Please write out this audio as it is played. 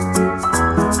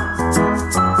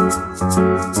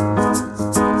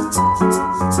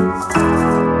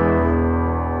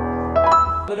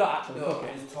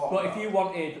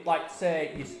like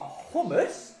say it's a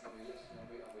hummus,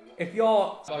 if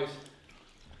you're...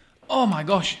 Oh my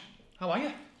gosh, how are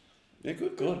you? Yeah,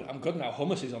 good. Good, I'm good now.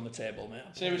 Hummus is on the table, mate.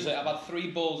 Seriously, I've had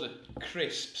 3 bowls of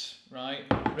crisps, right,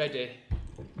 ready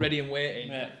and waiting.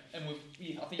 Yeah. And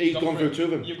I think He's gone through 2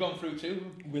 of them. You've gone through 2 of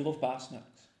them. We love bar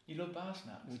snacks. You love bar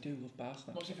snacks? We do love bar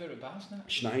snacks. What's your favourite bar snack?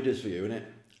 Schneider's for you, isn't it?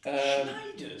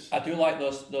 Schneider's? I do like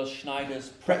those Schneider's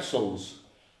pretzels,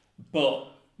 but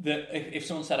if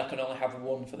someone said I could only have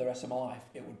one for the rest of my life,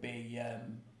 it would be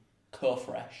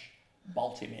Co-Fresh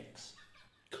Balti Mix.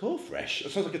 Co-Fresh?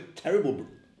 That sounds like a terrible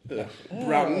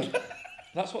brand.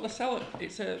 That's what they sell.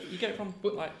 You get it from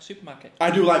like supermarket. I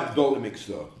do like Balti Mix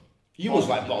though. You must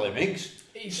like Balti Mix.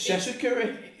 Obsessed with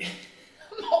curry.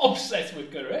 I'm not obsessed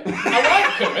with curry.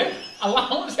 I like curry. I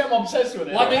won't say I'm obsessed with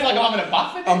it. Like I'm having a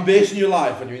bath in it. I'm basing your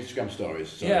life on your Instagram stories.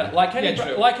 So. Yeah, like any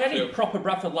true. proper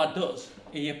Bradford lad does,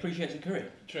 he appreciates the curry.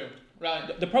 True.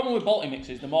 Right. The problem with Balti Mix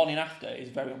is the morning after is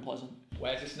very unpleasant.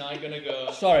 Where's this night going to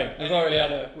go? Sorry, we've already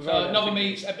had a... Novel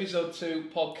Meets episode 2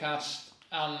 podcast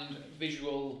and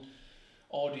visual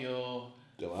audio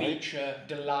feature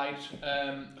delight,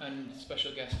 and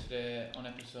special guest today on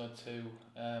episode 2.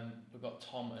 We've got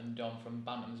Tom and Dom from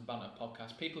Bantam's Banter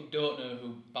podcast. People don't know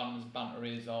who Bantam's Banter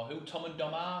is or who Tom and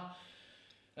Dom are.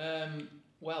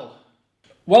 Well,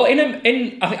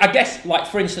 I guess, like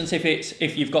for instance,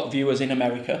 if you've got viewers in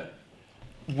America,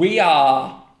 we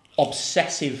are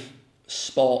obsessive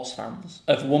sports fans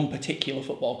of one particular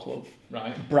football club,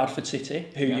 right? Bradford City,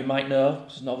 who you might know,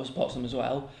 because Nova supports them as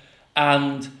well,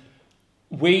 and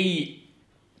we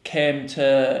came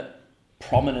to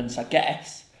prominence, I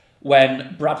guess,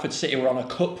 when Bradford City were on a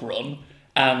cup run,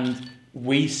 and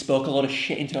we spoke a lot of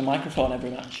shit into a microphone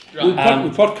every match. Right. We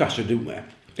podcasted, didn't we?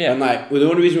 Yeah. And the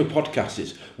only reason we podcast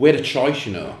is we had a choice,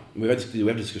 you know. We have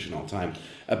a discussion all the time.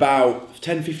 About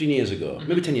 10, 15 years ago,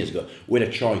 maybe 10 years ago, we had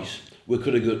a choice. We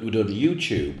could have done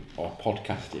YouTube or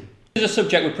podcasting. This is a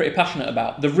subject we're pretty passionate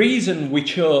about. The reason we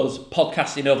chose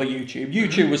podcasting over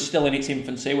YouTube was still in its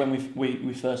infancy when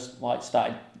we first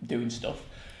started doing stuff.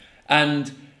 And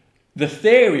the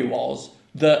theory was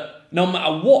that no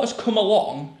matter what has come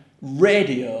along,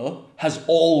 radio has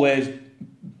always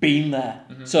been there.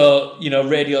 Mm-hmm. So,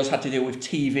 radio's had to do with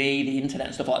TV, the internet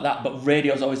and stuff like that, but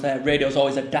radio's always there. Radio's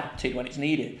always adapted when it's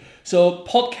needed. So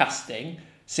podcasting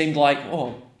seemed like,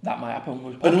 that might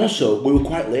happen. And also, we were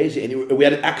quite lazy, and we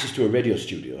had access to a radio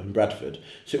studio in Bradford,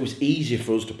 so it was easier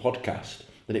for us to podcast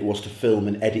than it was to film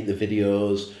and edit the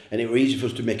videos, and it was easier for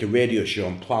us to make a radio show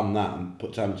and plan that and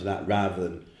put time into that rather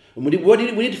than... And we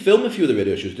did film a few of the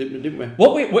radio shows, didn't we?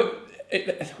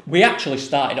 We actually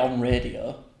started on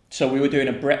radio, so we were doing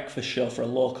a breakfast show for a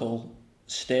local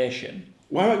station.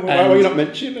 Why were you not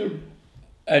mentioning them?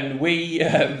 And we...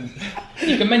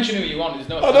 You can mention who you want. There's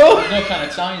no kind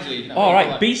of ties. All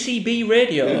right, BCB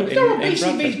Radio.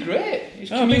 BCB's great. It's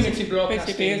community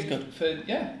broadcasting. BCB is good.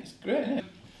 It's great, isn't it?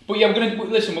 But yeah, we're going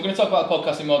to talk about the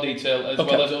podcast in more detail as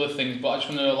well as other things. But I just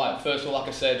want to know, first of all, like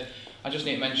I said, I just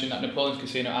need to mention that Napoleon's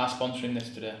Casino are sponsoring this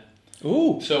today.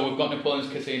 Ooh. So we've got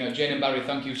Napoleon's Casino. Jane and Barry,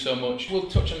 thank you so much. We'll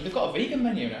touch on... They've got a vegan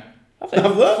menu now.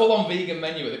 Have they? Full-on vegan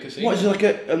menu at the casino. What, is it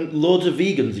like loads of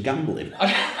vegans gambling? I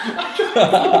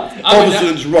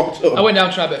went down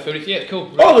to try a bit of food. Yeah, it's cool.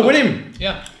 Really they're winning.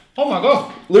 Yeah. Oh my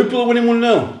God. Liverpool are winning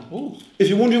 1-0. If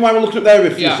you're wondering why we're looking up there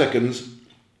every few seconds...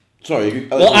 Sorry.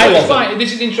 It's fine.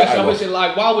 This is interesting. Obviously,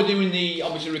 while we're doing the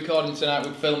recording tonight,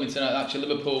 we're filming tonight. Actually,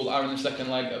 Liverpool are in the second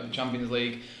leg of the Champions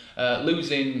League,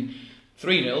 losing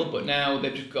 3-0, but now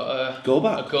they've just got a goal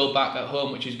back at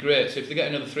home, which is great. So if they get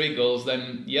another 3 goals,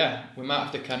 then we might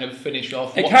have to kind of finish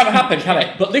off. It can't happen, can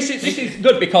it? But this is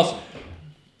good because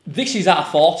this is our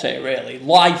forte, really.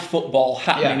 Live football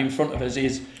happening in front of us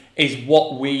is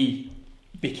what we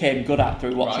became good at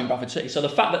through watching Bradford City. So the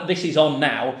fact that this is on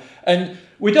now, and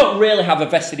we don't really have a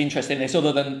vested interest in this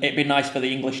other than it'd be nice for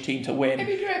the English team to win. It'd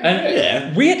be great.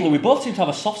 And weirdly, we both seem to have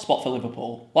a soft spot for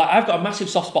Liverpool. I've got a massive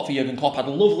soft spot for Jurgen Klopp. I'd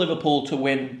love Liverpool to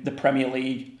win the Premier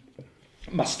League.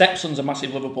 My stepson's a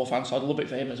massive Liverpool fan, so I'd love it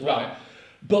for him as well. Right.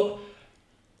 But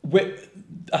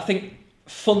I think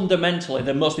fundamentally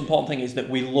the most important thing is that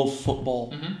we love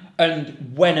football. Mm-hmm.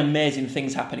 And when amazing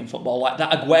things happen in football, like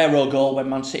that Aguero goal when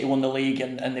Man City won the league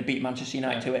and they beat Manchester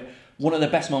United to it, one of the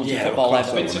best moments in football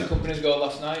ever. Vincent Kompany's goal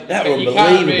last night. That was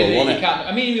unbelievable, wasn't it?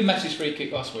 I mean, even Messi's free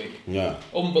kick last week. Yeah.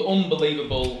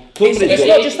 Unbelievable. It's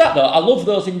not just that though. I love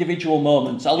those individual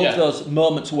moments. I love those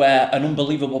moments where an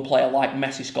unbelievable player like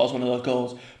Messi scores one of those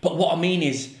goals. But what I mean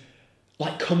is,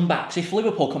 like comebacks. If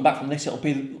Liverpool come back from this, it'll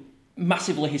be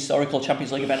massively historical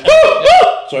Champions League event.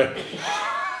 Sorry.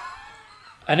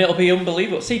 And it'll be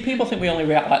unbelievable. See, people think we only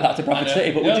react like that to Bradford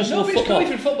City, but we just love football. It's good if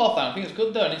you're a football fan. I think it's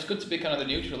good though, and it's good to be kind of the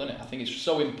neutral, isn't it? I think it's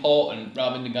so important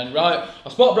rather than going, right, I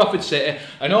support Bradford City,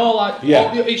 and all like,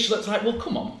 it's like, well,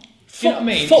 come on. Do you know what I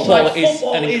mean? Football like, is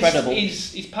an incredible...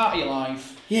 Is part of your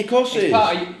life. Yeah, of course it is. It's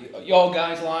part of your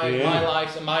guys' life, my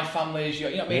life, and my family's. You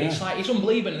know what I mean? It's like, it's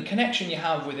unbelievable. And the connection you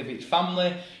have with, if it's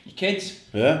family, your kids.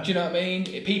 Yeah. Do you know what I mean?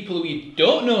 People who you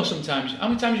don't know sometimes. How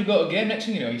many times you go to a game, next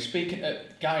thing you know, you're speaking to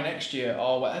a guy next year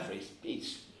or whatever.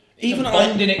 It's even a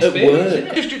bonding at experience.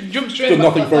 work. Just jump straight. Done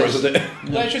back, nothing for us, has it?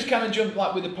 Let's just kind of jump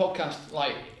like with the podcast.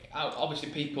 Like, obviously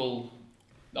people.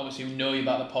 Obviously, who know you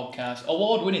about the podcast.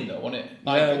 Award-winning though, wasn't it?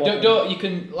 Like, don't you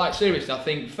can like seriously. I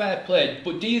think fair play.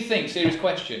 But do you think, serious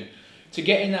question, to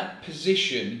get in that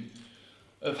position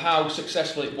of how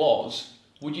successful it was,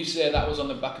 would you say that was on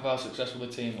the back of how successful the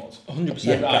team was? 100%.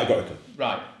 Yeah, categorically.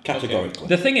 Right. Categorically.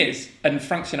 Okay. The thing is, and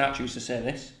Frank Sinatra used to say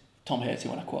this. Tom hates it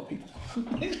when I quote people.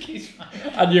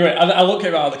 I knew it. I look at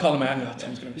him out of the corner of my eye.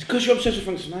 Tom's going to. It's because you're obsessed with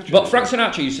Frank Sinatra. But Frank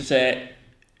Sinatra used to say,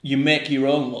 "You make your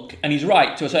own luck," and he's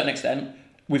right to a certain extent.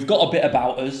 We've got a bit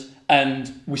about us,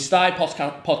 and we started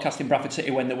podcasting Bradford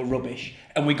City when they were rubbish,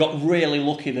 and we got really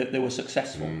lucky that they were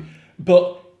successful.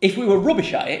 But if we were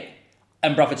rubbish at it,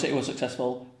 and Bradford City was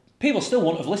successful, people still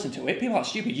wouldn't have listened to it. People are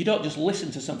stupid. You don't just listen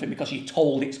to something because you're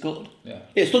told it's good. Yeah.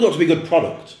 It's still got to be a good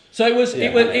product. So it was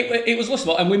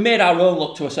listenable, and we made our own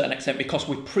luck to a certain extent because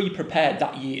we pre-prepared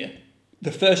that year.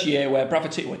 The first year where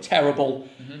Bradford City were terrible,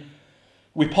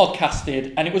 we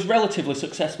podcasted, and it was relatively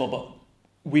successful, but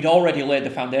we'd already laid the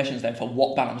foundations then for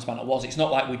what Bantam's Banter was. It's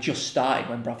not like we just started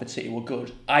when Bradford City were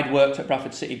good. I'd worked at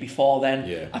Bradford City before then.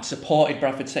 Yeah. I'd supported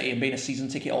Bradford City and been a season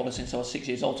ticket holder since I was 6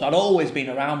 years old. So I'd always been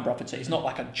around Bradford City. It's not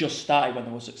like I just started when they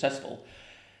were successful.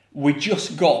 We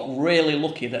just got really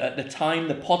lucky that at the time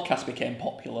the podcast became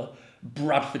popular,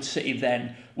 Bradford City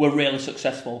then were really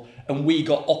successful, and we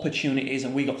got opportunities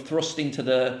and we got thrust into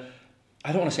the...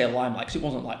 I don't want to say a limelight because it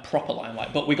wasn't like proper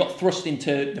limelight, but we got thrust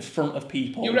into the front of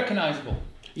people. You're recognisable.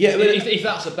 Yeah, if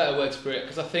that's a better word to put it,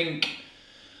 because I think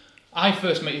I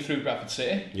first met you through Bradford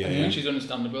City, which is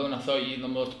understandable, and I thought you were the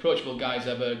most approachable guys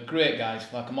ever, great guys.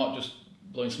 Like, I'm not just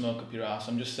blowing smoke up your ass.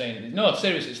 I'm just saying it. No,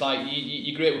 seriously, it's like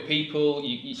you're great with people.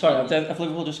 Sorry, have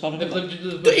Liverpool just got it?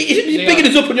 He's bigging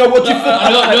us up on your watching football.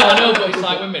 I know, but it's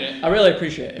like, wait a minute. I really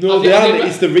appreciate it. No,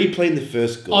 it's the replaying the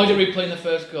first goal. Oh, you're replaying the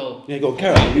first goal. Yeah, go on,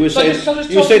 Carol. You were saying how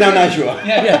nice you are.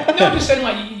 Yeah. No, I'm just saying,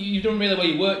 like, you've done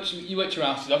really well. You worked your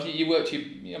asses off. You worked your...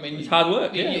 I mean... It's hard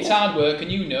work, It's hard work, and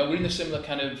we're in a similar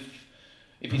kind of...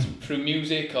 If it's through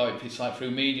music or if it's like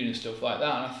through media and stuff like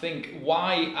that, and I think,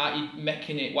 why aren't you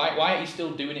making it? Why aren't you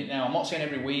still doing it now? I'm not saying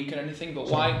every week or anything, but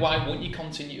why wouldn't you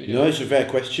continue to do it? No, it's a fair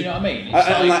question. Do you know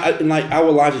what I mean? Like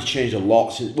our lives has changed a lot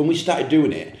since when we started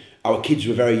doing it. Our kids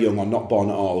were very young or not born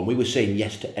at all, and we were saying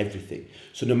yes to everything.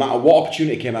 So no matter what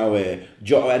opportunity came our way,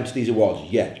 enter these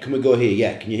awards, yeah. Can we go here?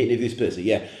 Yeah. Can you hit this person?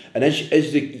 Yeah. And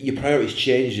as your priorities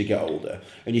change as you get older,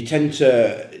 and you tend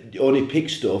to only pick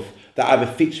stuff that either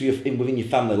fits within your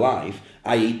family life,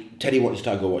 i.e. Teddy wanted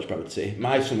to go watch Bradford City,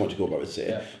 my son wanted to go Bradford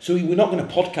City. Yeah. So we're not going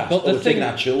to podcast overtaking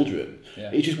our children.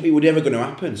 Yeah. It would never going to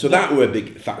happen. So that were a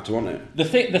big factor, wasn't it?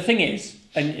 The thing is,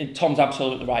 and Tom's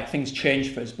absolutely right, things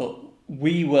changed for us, but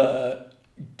we were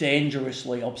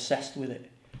dangerously obsessed with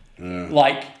it. Yeah.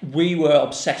 Like, we were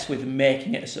obsessed with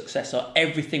making it a success. So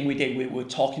everything we did, we were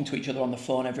talking to each other on the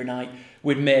phone every night.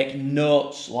 We'd make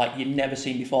notes like you'd never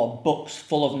seen before, books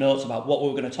full of notes about what we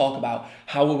were going to talk about,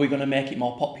 how were we going to make it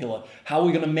more popular, how are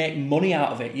we going to make money out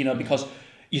of it, because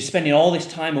you're spending all this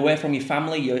time away from your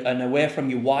family and away from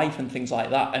your wife and things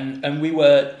like that. And we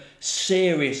were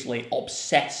seriously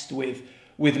obsessed with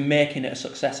making it a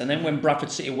success. And then when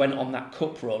Bradford City went on that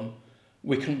cup run,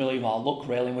 we couldn't believe our luck,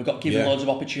 really, and we got given loads of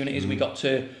opportunities. We got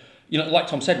to, like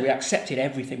Tom said, we accepted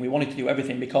everything. We wanted to do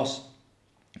everything because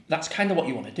that's kind of what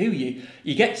you want to do.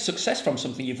 You get success from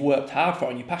something you've worked hard for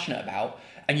and you're passionate about,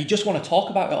 and you just want to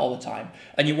talk about it all the time.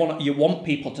 And you want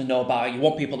people to know about it. You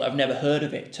want people that have never heard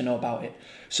of it to know about it.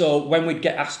 So when we'd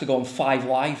get asked to go on 5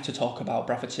 Live to talk about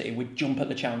Bradford City, we'd jump at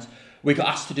the chance. We got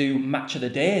asked to do Match of the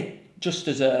Day just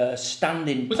as a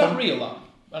stand-in. Was that real, that?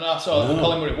 And I saw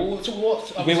Colin Murray.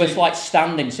 What? We were like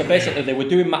standing. So basically, they were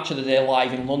doing Match of the Day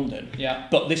live in London. Yeah.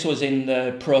 But this was in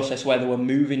the process where they were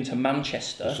moving to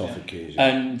Manchester,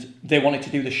 and they wanted to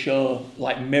do the show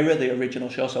like mirror the original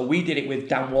show. So we did it with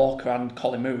Dan Walker and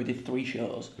Colin Murray. We did 3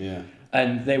 shows. Yeah.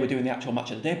 And they were doing the actual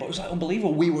Match of the Day. But it was like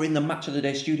unbelievable. We were in the Match of the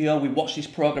Day studio. We watched this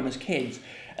program as kids.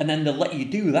 And then they let you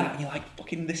do that, and you're like,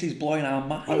 fucking, this is blowing our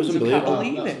minds. That was unbelievable. I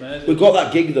can't believe it. Amazing. We got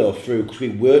that gig though because we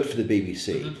worked for the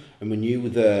BBC, and we knew we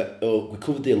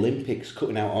covered the Olympics,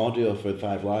 cutting out audio for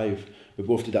 5 Live. We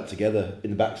both did that together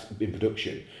in the back in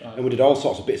production, Right. and we did all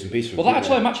sorts of bits and pieces. Well, that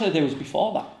actually there was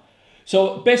before that.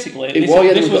 So basically, It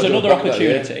this was got another back that,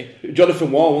 opportunity. yeah.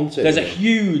 Jonathan Wall, wasn't it? There's a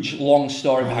huge, long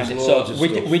story behind it. there's So loads of we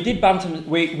stuff. did Bantam.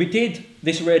 We did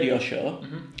this radio show,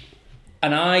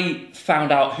 and I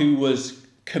found out who was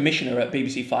commissioner at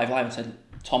BBC 5 Live and said,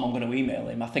 "Tom, I'm going to email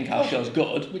him. I think our show's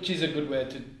good." Which is a good way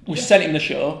to... We sent him the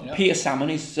show. Yeah. Peter Salmon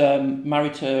is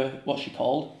married to what's she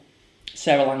called,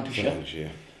 Sarah Lancashire. Yeah.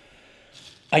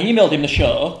 I emailed him the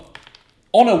show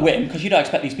on a whim because you don't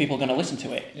expect these people are going to listen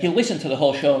to it. Yeah. He listened to the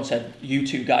whole show and said, "You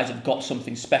two guys have got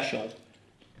something special.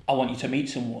 I want you to meet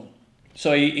someone."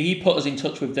 So he put us in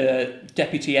touch with the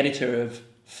deputy editor of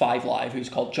 5 Live, who's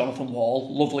called Jonathan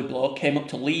Wall, lovely bloke, came up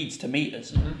to Leeds to meet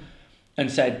us and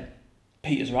said,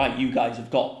 "Peter's right, you guys have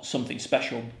got something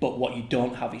special, but what you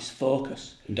don't have is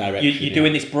focus. Direction, You're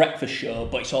doing this breakfast show,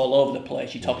 but it's all over the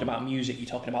place. You're talking about music, you're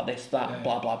talking about this, that,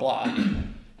 blah, blah, blah.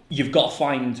 You've got to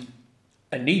find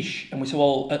a niche." And we said,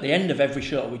 well, at the end of every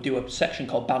show, we do a section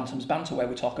called Bantam's Banter, where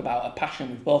we talk about a passion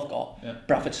we've both got,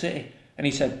 Bradford City. And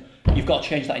he said, "You've got to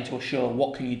change that into a show.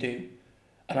 What can you do?"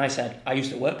 And I said, "I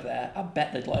used to work there. I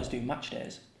bet they'd let us do match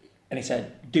days." And he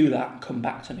said, "Do that and come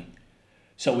back to me."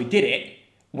 So we did it,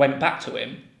 went back to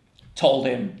him, told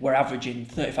him we're averaging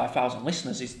 35,000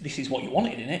 listeners. This is what you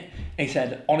wanted, isn't it? And he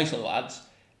said, "Honestly, lads,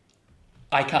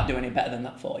 I can't do any better than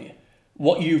that for you.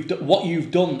 What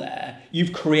you've done there,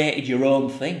 you've created your own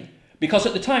thing." Because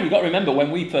at the time, you've got to remember,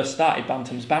 when we first started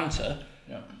Bantam's Banter,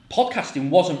 podcasting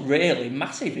wasn't really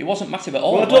massive. It wasn't massive at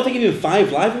all. Well, I don't think even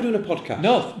 5 Live were doing a podcast.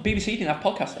 No, BBC didn't have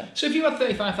podcasts then. So if you had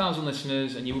 35,000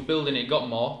 listeners and you were building it, got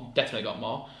more, definitely got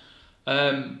more.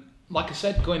 Like I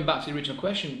said, going back to the original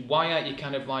question, why aren't you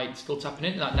kind of like still tapping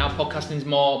into that? Now podcasting's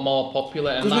more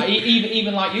popular, and like,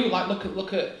 even like you, like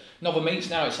look at Novel Meets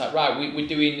now. It's like, right, we're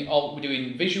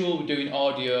doing visual, we're doing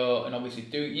audio, and obviously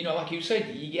like you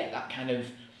said, you get that kind of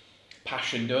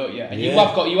passion, don't you? And you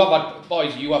have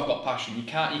got passion. You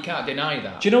can't deny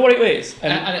that. Do you know what it is?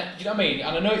 And do you know what I mean?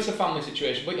 And I know it's a family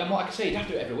situation, but like I say, you'd have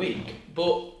to do it every week.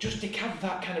 But just to have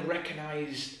that kind of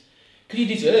recognised, because you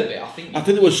deserve it. I think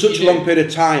there was such a long period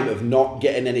of time of not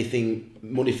getting anything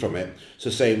money from it. So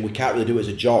saying we can't really do it as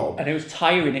a job. And it was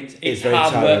tiring. It's very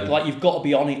hard tiring. work. Like, you've got to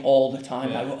be on it all the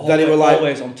time. Yeah. Like, Then they were like,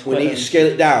 always on Twitter. we need to scale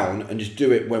it down and just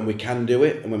do it when we can do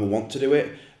it and when we want to do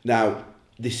it. Now,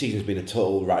 this season's been a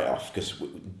total write-off because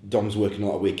Dom's working a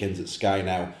lot of weekends at Sky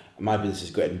now. My business is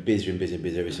getting busier and busier and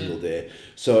busier every single day.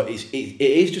 So it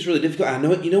is just really difficult. I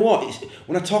know it. You know what?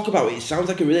 When I talk about it sounds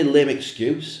like a really lame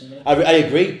excuse. I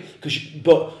agree.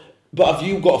 But have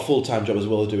you got a full-time job as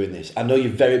well as doing this? I know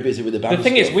you're very busy with the band. The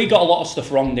thing is, we got a lot of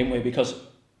stuff wrong, didn't we? Because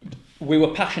we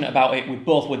were passionate about it. We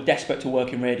both were desperate to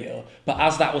work in radio. But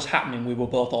as that was happening, we were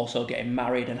both also getting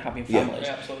married and having families.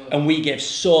 Yeah, absolutely. And we gave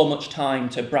so much time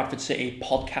to Bradford City,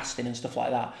 podcasting and stuff like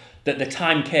that, that the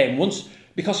time came once...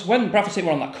 Because when Bradford City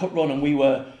were on that cut run and we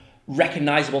were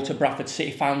recognisable to Bradford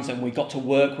City fans and we got to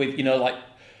work with,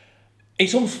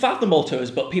 it's unfathomable to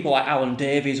us, but people like Alan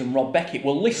Davies and Rob Beckett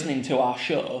were listening to our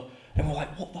show and we're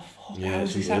like, what the fuck? Yeah, How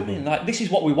it's is this unbelievable. happening? Like, this is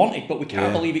what we wanted, but we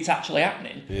can't believe it's actually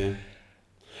happening. Yeah.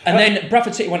 And then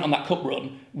Bradford City went on that cup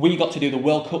run. We got to do the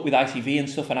World Cup with ITV and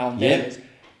stuff and Alan Davies.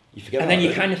 You forget And about then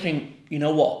you it. kind of think, you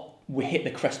know what? We hit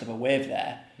the crest of a wave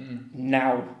there.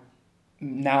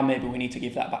 Now maybe we need to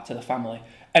give that back to the family.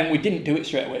 And we didn't do it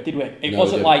straight away, did we? It No,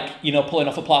 wasn't we like, pulling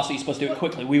off a plaster, you're supposed to do it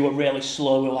quickly. We were really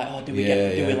slow. We were like, oh, do we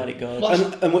let it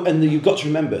go? And you've got to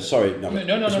remember, sorry, No, I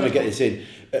just want to get no. this in.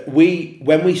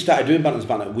 When we started doing Bantam's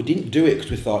Banter, we didn't do it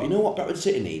because we thought, you know what, Bradford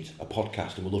City needs? A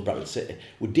podcast, and we love Bradford City.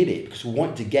 We did it because we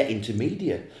wanted to get into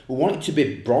media. We wanted to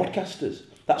be broadcasters.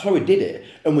 That's why we did it.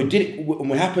 And we did it, and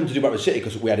we happened to do Bradford City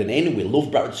because we had an in, we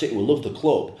loved Bradford City, we loved the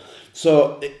club.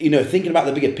 So, thinking about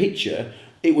the bigger picture,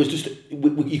 it was just,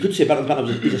 you could say Bantam's Banter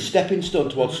was a stepping stone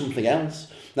towards something else.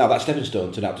 Now, that stepping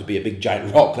stone turned out to be a big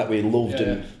giant rock that we loved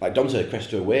and, like Dom said, a crest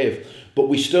to a wave. But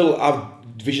we still have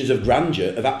visions of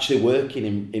grandeur of actually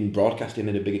working in broadcasting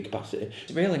in a bigger capacity.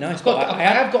 It's really nice. I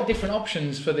have got different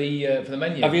options for the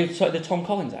menu. Have you sorted the Tom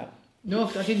Collins out? No,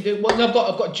 I didn't do. Well, no, I've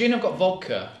got gin, I've got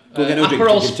vodka, Go get no drink,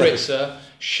 Aperol you can take- spritzer,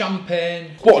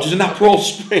 champagne. What, just an Aperol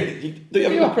Spritz?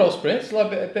 You have Aperol spritz, like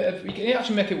a bit of. You can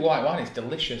actually make it white wine. It's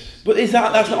delicious. But that's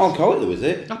not alcoholic though, is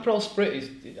it? Aperol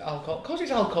spritz is alcohol. Of course,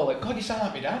 it's alcoholic. God, you sound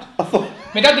like my dad.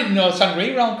 My dad didn't know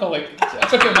sangria were alcoholic. I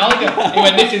took it Malaga. He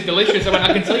went, "This is delicious." I went,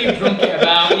 "I can tell you've drunk it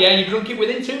about." Yeah, you drunk it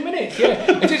within 2 minutes.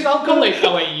 Yeah, is this alcoholic?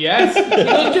 I went, "Yes." It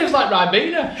looks just like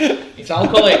Ribena. It's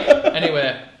alcoholic.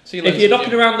 Anyway. See you If later, you're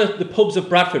knocking Jim. around the pubs of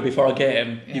Bradford before a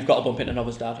game, you've got to bump into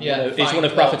Nova's dad. Yeah, He's fine. one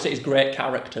of Bradford City's great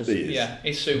characters. He is. Yeah,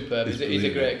 he's superb. He's a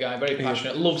great guy, very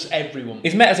passionate, loves everyone.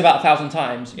 He's met us about 1,000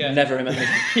 times, Yeah. never remembers.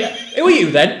 Yeah. Who are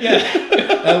you then?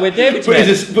 Yeah. We're David's But,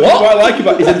 mate. what I like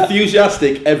about he's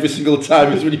enthusiastic every single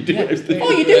time is when you do it.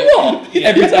 Oh, you do what?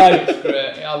 Every time. It's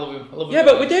great. Yeah, I love him. Yeah,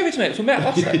 but we're David's mates. We met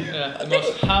last time. Yeah, the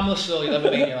most harmless soul you'll ever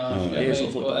meet in your life. Oh, Yeah, he is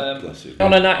mate, lovely. but, Bless you.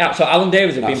 On a night out, so Alan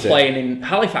Davis had been That's it. playing in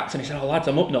Halifax, and he said, "Oh lads,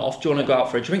 I'm up north. Do you want to go out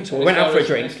for a drink?" So we went out for a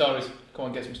drink. Stories. Come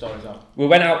on, get some stories out. We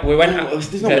went out.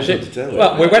 There's not much to tell.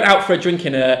 Well, we went out for a drink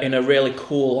in a really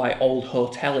cool like old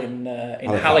hotel in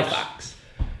Halifax.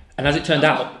 And as it turned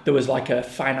out, there was like a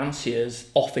financier's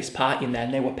office party in there,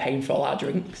 and they were paying for all our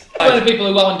drinks. One of the people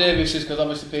who Alan Davis is, because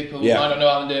obviously people Yeah. might not know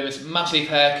Alan Davis, massive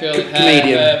hair, curly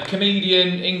hair,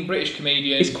 Comedian. British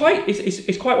comedian. It's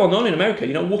quite well known in America.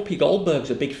 You know, Whoopi Goldberg's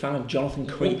a big fan of Jonathan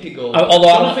Creek. Whoopi Goldberg. Although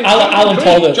Alan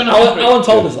told us. Alan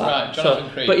told us that. Right, Jonathan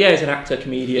Creek. But yeah, he's an actor,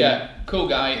 comedian. Yeah, cool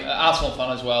guy, Arsenal fan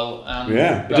as well, and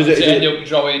Yeah. ended up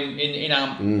drawing in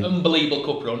our unbelievable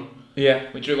cup run. Yeah.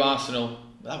 We drew Arsenal.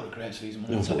 That was a great season,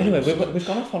 wasn't it? So anyway, we've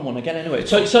gone off on one again. Anyway,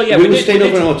 so yeah, we were staying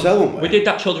over in a hotel, weren't we? We did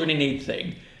that Children in Need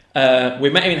thing. We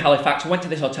met him in Halifax. Went to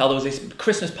this hotel. There was this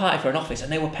Christmas party for an office,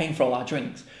 and they were paying for all our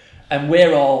drinks. And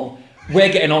we're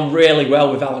getting on really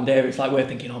well with Alan Davis. Like we're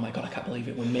thinking, oh my god, I can't believe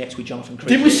it. We're mates with Jonathan Creek.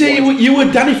 Did we say you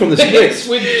were Danny from the script?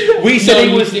 We said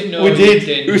No, it was. you didn't. No, we you did.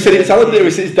 didn't. We said it's Alan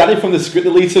Davis. It's Danny from the script.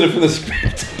 The lead singer from the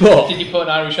script. But Did you put an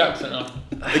Irish accent on?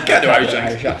 I can't do Irish accent.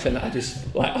 Irish accent.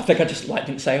 I think I just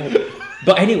didn't say it.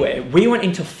 But anyway, we went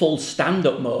into full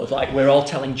stand-up mode. Like we're all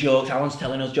telling jokes. Alan's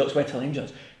telling us jokes. We're telling him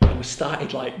jokes. And we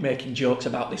started like making jokes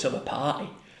about this other party.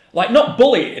 Like not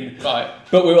bullying, Right.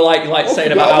 but we were like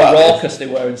saying forgot about how about that. raucous they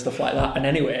were and stuff like that. And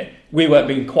anyway, we weren't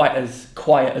being quite as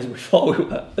quiet as we thought we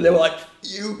were. And they were like,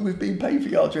 we've been paying for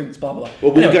your drinks, blah blah blah.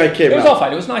 Well, one guy came It was out. all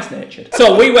fine. It was nice natured.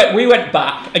 So we went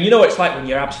back, and you know what it's like when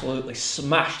you're absolutely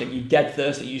smashed and you're dead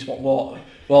thirsty. You just want water.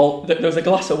 Well, there was a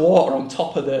glass of water on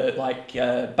top of the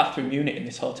bathroom unit in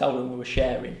this hotel room we were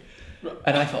sharing.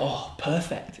 And I thought, oh,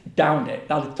 perfect. Downed it.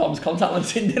 That had Tom's contact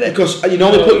lens in, didn't it? Because you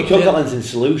normally put your contact lens in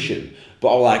solution, but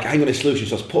I was like, I ain't got any solution,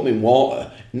 so I was putting them in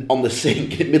water on the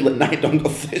sink in the middle of the night, don't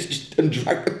got thirsty, and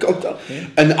drank the contact. Yeah.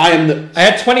 And I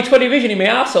had 20/20 vision in my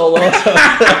arsehole though.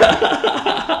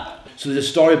 So there's a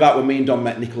story about when me and Don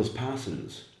met Nicholas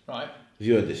Parsons. Right. Have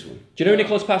you heard this one? Do you know who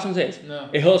Nicholas Parsons is? No.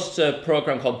 He hosts a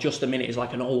programme called Just a Minute. He's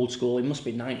like an old school, he must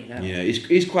be 90 now. Yeah,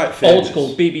 he's quite famous. Old school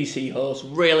BBC host,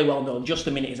 really well known. Just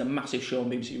a Minute is a massive show on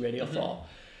BBC Radio 4.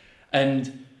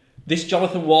 And this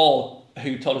Jonathan Wall,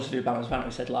 who told us to do Banners Banter,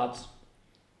 he said, lads,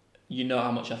 you know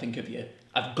how much I think of you.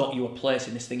 I've got you a place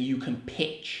in this thing. You can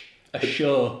pitch a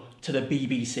show to the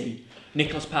BBC.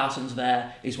 Nicholas Parsons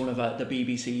there is one of the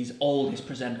BBC's oldest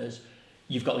presenters.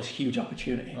 You've got this huge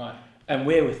opportunity. Right. And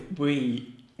we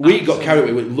got carried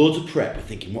away with loads of prep. We're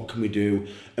thinking, what can we do?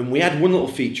 And we had one little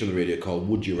feature on the radio called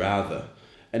Would You Rather?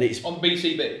 And it's On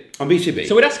BCB. on BCB.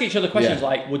 So we'd ask each other questions Yeah.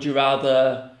 like, would you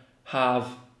rather have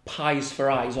pies for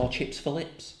eyes or chips for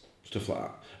lips? Stuff like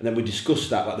that. And then we discussed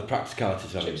that, like the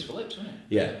practicalities of Chips it. for lips, wasn't it?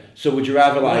 Yeah. So would you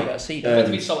rather Right, like... I see. Meant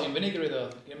to be salt and vinegary though.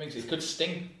 It makes it could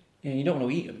sting. Yeah, you don't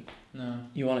want to eat them. No.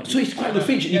 You want it. So it's quite the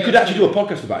feature. You Yeah, could yeah. actually do a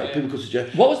podcast about it. Yeah. People could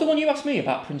suggest... What was the one you asked me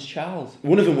about Prince Charles?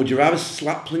 One of them, would you rather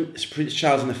slap Prince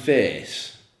Charles in the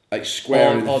face, like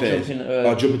square in the Or face,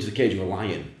 or jump into the cage of a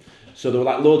lion? So there were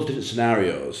like loads of different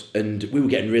scenarios, and we were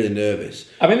getting really nervous.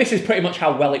 I mean, this is pretty much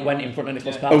how well it went in front of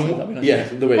Nicholas Parsons. I mean, Yeah,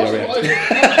 the way What's you it-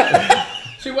 reacted.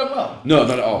 So it went well. No,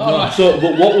 not at all. Oh, right. So,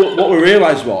 but what we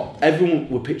realised was everyone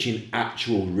were pitching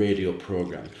actual radio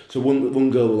programmes. So one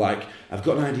girl was like, I've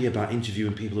got an idea about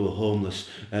interviewing people who are homeless,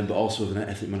 but also of an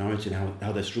ethnic minority and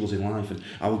how their struggles in life, and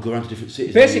I will go around to different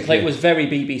cities. Basically, it was very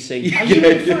BBC. Are you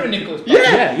in front of Nicholas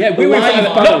Parsons? Yeah, we were in front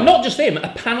of Live not just him, a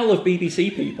panel of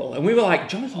BBC people, and we were like,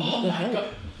 Jonathan, what Oh the my hell? God.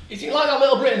 Is it like that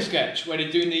Little Britain sketch where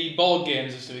they're doing the board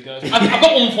games and stuff? He goes, I've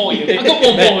got one for you. I've got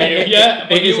one for you. Yeah,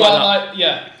 but It is you like are that. like,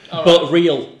 yeah. All right. But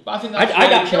real. But I think that's,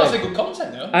 I'd actually- that's a good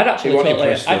content, though. I'd actually You weren't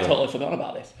impressed, I'd though. totally forgotten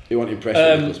about this. You weren't impressed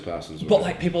with Nicholas Parsons. But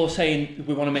like people were saying,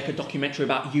 we want to make a documentary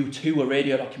about U2, a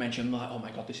radio documentary. I'm like, oh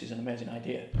my god, this is an amazing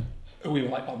idea. And we were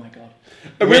like, oh my god.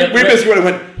 And we basically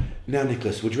went, now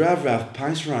Nicholas, would you rather have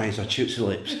pies for eyes or chips for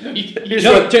lips? Do you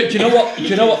know what?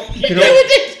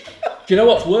 Do you know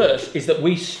what's worse is that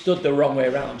we stood the wrong way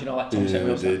around. You know, like Tom said,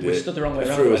 we stood the wrong way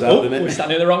around. Threw us We went, out, didn't it? we're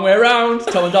standing the wrong way around.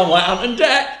 Tom and Don went out on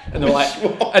deck, and they were like,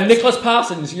 and Nicholas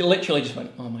Parsons, you literally just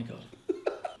went, oh my god.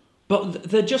 But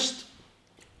they're just.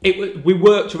 We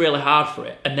worked really hard for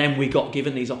it, and then we got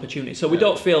given these opportunities. So we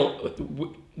don't feel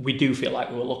we do feel like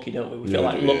we were lucky, don't we? We feel No,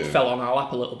 like we luck do. fell on our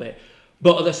lap a little bit.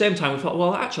 But at the same time, we thought,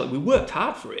 well, actually, we worked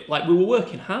hard for it. Like, we were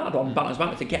working hard on Banters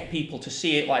Banter to get people to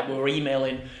see it. Like, we were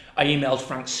emailing. I emailed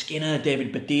Frank Skinner,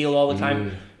 David Baddiel all the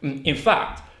time. In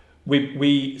fact,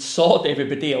 we saw David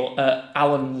Baddiel at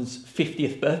Alan's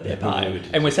 50th birthday party.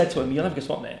 And we said to him, you'll never guess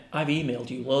what, mate? I've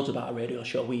emailed you loads about a radio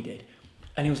show we did.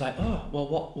 And he was like, oh,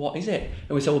 well, what is it?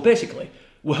 And we said, well, basically,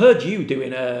 we heard you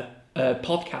doing a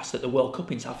podcast at the World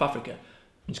Cup in South Africa.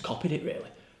 And just copied it, really.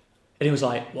 And he was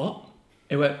like, what?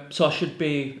 He went, so I should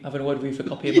be having a word with you for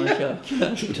copying my show?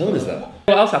 You should be telling us that.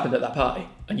 What else happened at that party?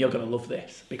 And you're going to love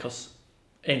this, because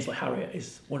Ainsley Harriott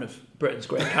is one of Britain's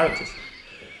great characters.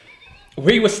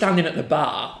 We were standing at the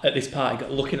bar at this party,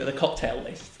 looking at the cocktail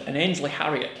list, and Ainsley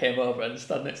Harriott came over and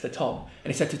stood next to Tom,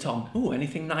 and he said to Tom, oh,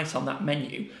 anything nice on that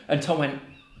menu? And Tom went,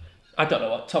 I don't know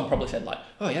what, Tom probably said, like,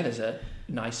 oh yeah, there's a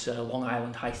nice Long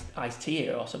Island iced tea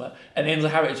here or something. And Ainsley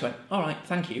Harriott just went, all right,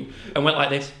 thank you, and went like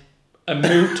this, and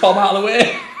moved Tom out of the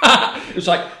way. It was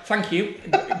like, thank you,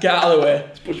 get out of the way.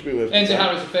 Push me with. Ainsley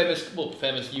Harriot's a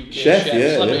famous UK chef,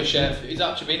 celebrity chef. He's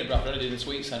actually been at Bradford, in the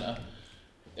Sweet Centre.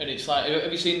 And it's like,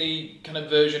 have you seen the kind of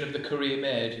version of the curry he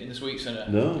made in the Sweet Centre?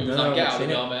 No. It was No, like, get I've out of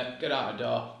the seen door, mate. Get out of the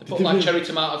door. They put like cherry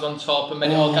tomatoes on top and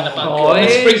made it all kind of fancy. Oh,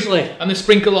 Ainsley. And they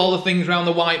sprinkle all the things around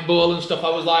the white bowl and stuff. I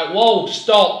was like, whoa,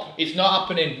 stop. It's not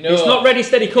happening. No. It's not ready,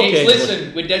 steady cooking. It's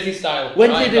listen, with Desi style.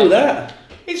 When right, did you do that?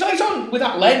 It's on with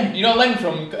that Len. You know Len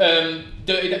from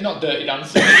not Dirty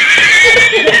Dancing.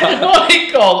 What's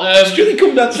it called? Strictly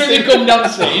Come Dancing. Strictly Come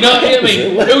Dancing. You know what I mean?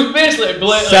 It was basically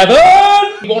blatantly.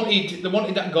 7! They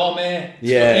wanted that gourmet.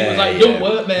 Yeah. It was like, don't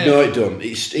work, mate. No, it don't.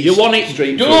 It's You want it-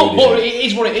 street No, food, but yeah. it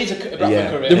is what it is. A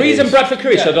Bradford curry. The reason is. Bradford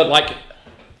Curry is so Yeah. good, like,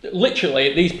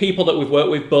 literally, these people that we've worked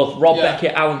with, both Rob Yeah.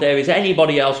 Beckett, Alan Davies,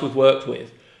 anybody else we've worked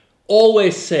with,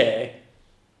 always say,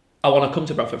 I want to come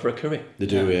to Bradford for a curry. They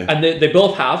do, yeah. And they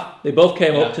both have. They both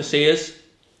came Yeah. up to see us,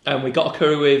 and we got a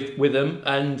curry with them.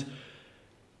 And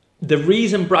the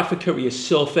reason Bradford Curry is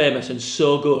so famous and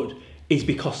so good is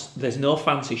because there's no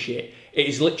fancy shit. It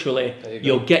is literally, There you go.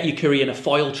 you'll get your curry in a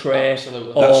foil tray,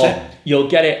 Absolutely. or That's it. you'll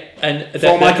get it, and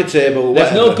Form like a table,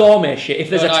 there's no whatever. gourmet shit. If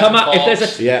there's No a knife tomato, and if there's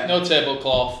forks, a Yeah. no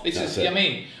tablecloth. This That's is, it. I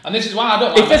mean, and this is why I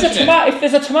don't. if there's a mentioning it. tomato, if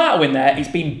there's a tomato in there, it's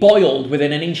been boiled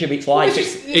within an inch of its life.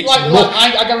 It's like mush.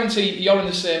 I guarantee you're in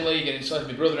the same league and so is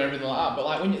my brother and everything like that. But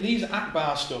like when these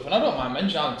Akbar stuff, and I don't mind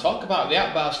mentioning, I'll talk about the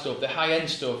Akbar stuff, the high end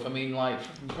stuff. I mean, like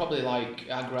probably like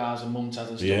Agras and Mumtaz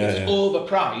and stuff. Yeah, It's yeah.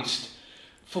 overpriced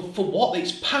for what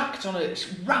it's packed on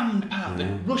it's rammed packed. They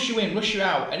rush you in, rush you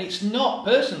out, and it's not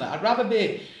personally. I'd rather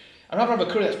have a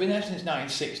curry that's been there since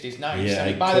 1960s, 1970s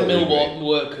Yeah, by totally the agree. mill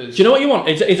workers. Do you know what you want?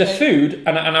 It's a food,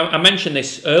 and I mentioned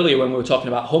this earlier when we were talking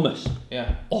about hummus.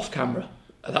 Yeah. Off camera.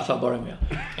 That's how boring we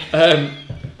are.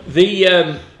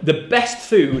 The best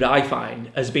food I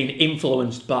find has been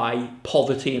influenced by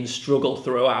poverty and struggle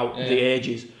throughout the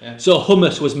ages. Yeah. So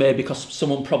hummus was made because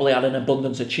someone probably had an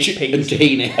abundance of chickpeas and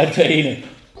tahini. and tahini.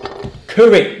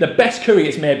 Curry, the best curry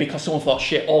is made because someone thought,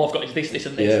 shit, all I've got is this,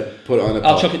 and this. Yeah, put it on a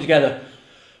I'll pot. chuck it together.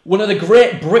 One of the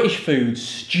great British foods,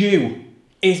 stew,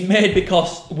 is made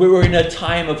because we were in a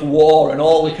time of war and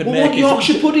all we could Well, make what is...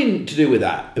 Yorkshire pudding to do with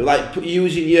that? Like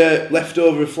using your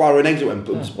leftover flour and eggs.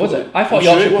 Was it? I thought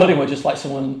Yorkshire pudding was just like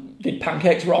someone did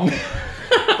pancakes wrong.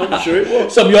 I'm sure it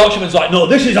was. Some Yorkshireman's like, no,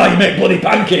 this is how you make bloody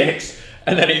pancakes.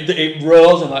 And then it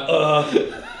rose and like,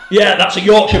 yeah, that's a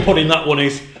Yorkshire pudding, that one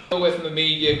is. Go away from the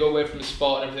media, go away from the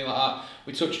sport and everything like that.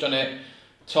 We touched on it.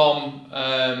 Tom,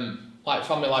 like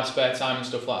family life, spare time and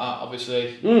stuff like that,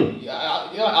 obviously.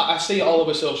 I see it all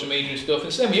over social media and stuff.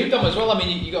 And same with you, Dom, as well. I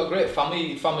mean, you got a great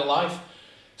family life.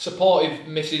 Supportive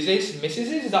missuses.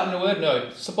 Is that in the word? No.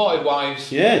 Supportive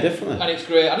wives. Yeah, definitely. And it's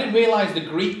great. I didn't realise the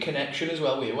Greek connection as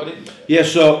well with you. I didn't. Yeah,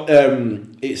 so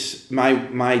it's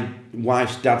my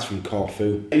wife's dad's from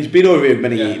Corfu. He's been over here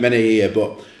many a year,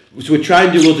 but so we try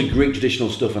and do loads of Greek traditional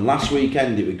stuff. And last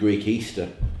weekend it was Greek Easter,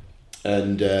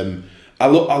 and I'm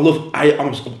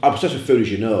obsessed with food,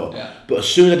 as you know. Yeah. But as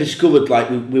soon as I discovered, like,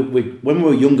 we when we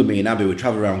were younger, me and Abby, we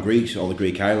travelled around Greece, all the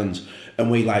Greek islands, and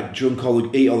we like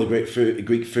eat all the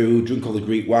Greek food, drink all the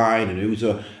Greek wine and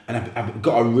ouzo, and I've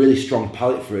got a really strong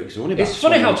palate for it. It's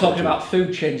funny how talking about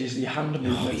food changes your hand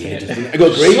movement. Oh, yeah, isn't it? I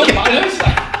got Greek.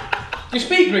 Do you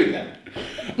speak Greek then?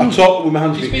 I talk with my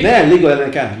hands. Do you speak- No, legal then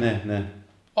I can. No.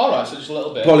 Alright, so just a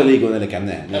little bit. Probably legal then I can.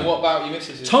 No. And what about your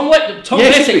missus? Tom Yeah,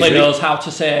 basically speak knows how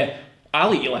to say,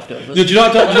 I'll eat your leftovers. No, do you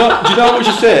know what we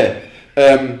should say?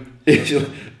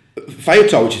 Fire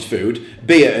which is food,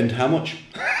 beer, and how much?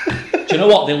 Do you know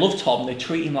what? They love Tom. They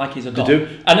treat him like he's a god. do.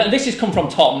 And this has come from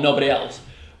Tom, nobody else.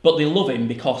 But they love him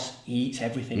because he eats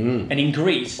everything. And in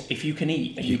Greece, if you can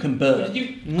eat and you can burn,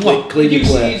 Did Clean you your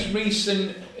see plate. his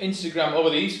recent Instagram over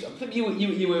the Easter. I think you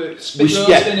were spit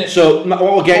roasting it. So what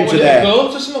we're getting to there.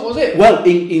 Goat or something, was it? Well,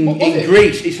 in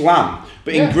Greece it's lamb,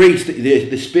 but in Yeah. Greece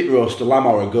they spit roast a lamb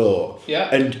or a goat. Yeah.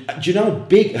 And do you know how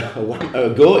big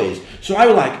a goat is? So I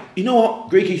was like, you know what,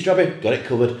 Greek Easter Abbey, got it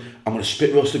covered. I'm going to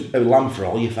spit roast a lamb for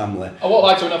all your family. I won't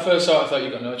lie to you, when I first saw it, I thought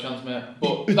you got no chance, mate.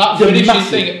 But that They're finishing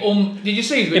massive. thing, did you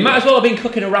see his It video? might as well have been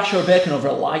cooking a rasher of bacon over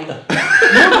a lighter.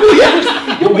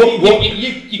 You got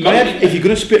Mate, it. if you're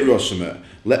going to spit roast something,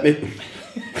 let me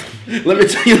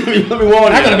tell you, let me warn you.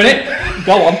 Hang on a minute.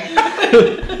 Go on.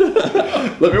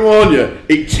 Let me warn you,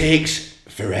 it takes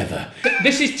forever.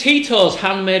 This is Tito's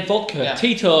handmade vodka. Yeah.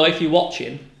 Tito, if you're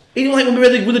watching. You know, like when we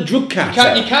were with a drug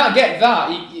cartel. You can't get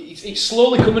that. It's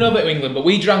slowly coming over to England, but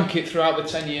we drank it throughout the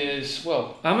 10 years.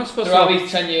 Well, How am I supposed throughout to?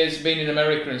 these 10 years being in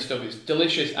America and stuff, it's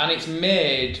delicious, and it's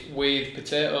made with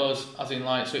potatoes, as in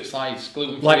like, so it's like it's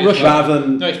gluten free. Like Russian. Rather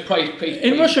than No, it's probably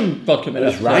In Russian vodka, made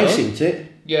there's of rice, potatoes. isn't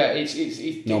it? Yeah, it's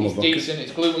Normal vodka. decent.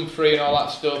 It's gluten free and all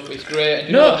that stuff. It's great. And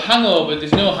you No. know, hangover.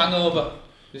 There's no hangover.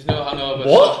 There's no hangover.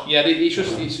 What? So, yeah, it's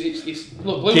just it's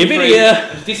look gluten Give it free. here.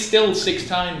 It's distilled 6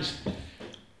 times.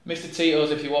 Mr.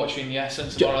 Tito's, if you're watching, yes,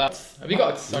 and some more of that. Have you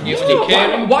got it on your Oh,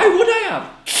 catering? why would I have?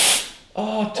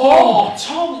 Oh, Tom. Oh,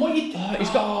 Tom, what you? He's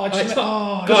got. it's it's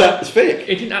not. God, it's fake.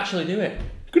 He didn't actually do it.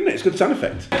 Couldn't it? It's good sound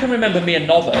effect. I can remember me and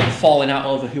Nova falling out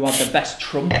over who had the best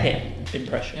trumpet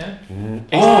impression. Yeah.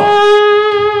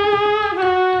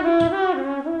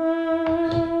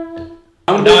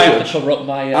 I'm Now I going have to to cover up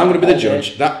my. I'm going to be the old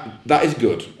judge. age. That is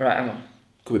good. Right, hang on.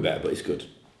 Could be better, but it's good.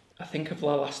 I think of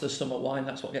last the summer wine.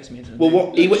 That's what gets me into the Well, mood.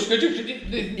 what he He's was.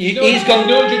 gone.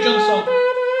 No judge on the song.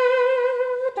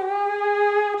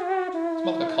 It's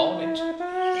more like a cornet.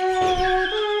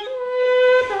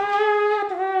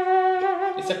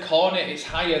 It's a cornet. It's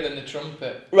higher than the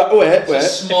trumpet. Right, wait. It's a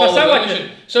smaller If I sound like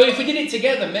version. So if we did it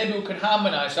together, maybe we could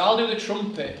harmonise. So I'll do the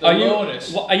trumpet, the Are you?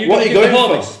 lowness. What, are you What going are to you do the going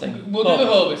Hovis for? thing? We'll do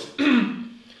the Hovis.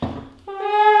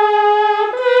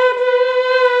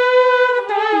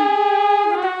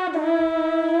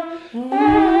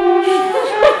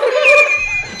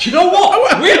 Do you know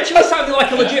what? We actually sounded like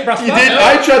a legit brass You band. did.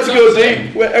 I tried to go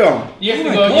deep. Wait, hang on. You have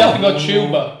to Oh go. my You have to God. go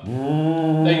tuba.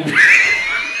 There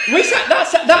you-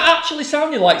 That actually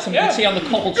sounded like something Yeah. you'd see on the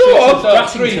cobbled Go streets on. of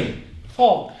So, Brassington. 3,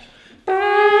 4.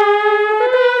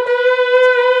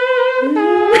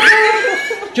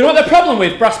 Do you know what the problem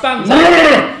with brass bands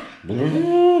are?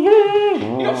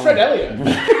 You got Fred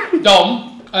Elliott.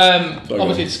 Dom,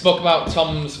 obviously spoke about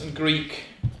Tom's Greek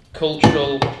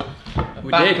cultural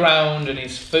We background and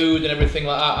his food and everything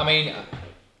like that. I mean,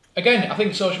 again, I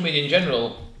think social media in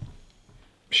general,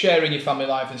 sharing your family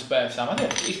life and spare time.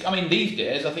 I mean, these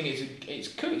days, I think it's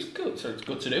good. So it's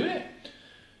good to do it.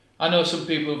 I know some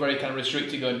people are very kind of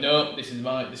restricted, going, no, this is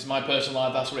my personal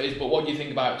life. That's what it is. But what do you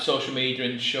think about social media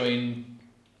and showing?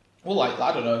 Well, like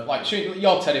I don't know, like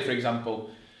your Teddy, for example.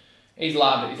 He's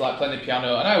like playing the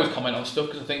piano, and I always comment on stuff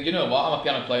because I think, you know what, I'm a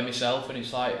piano player myself, and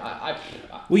it's like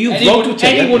Well, you vlogged with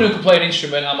Teddy, anyone who haven't can play an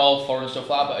instrument, I'm all for and stuff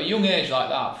like that. But at a young age like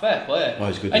that, fair play. Oh,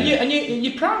 it's good, And yeah.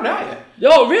 you're proud, aren't you?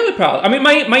 Oh, really proud. I mean,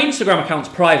 my Instagram account's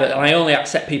private, and I only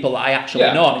accept people that I actually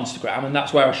Yeah. know on Instagram, and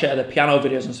that's where I share the piano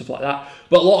videos and stuff like that.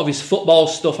 But a lot of his football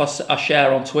stuff I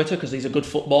share on Twitter because he's a good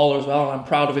footballer as well, and I'm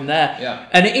proud of him there. Yeah.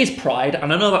 And it is pride,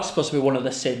 and I know that's supposed to be one of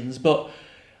the sins, but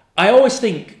I always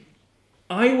think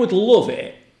I would love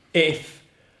it if...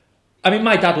 I mean,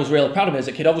 my dad was really proud of me as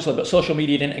a kid, obviously, but social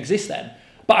media didn't exist then.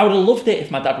 But I would have loved it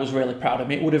if my dad was really proud of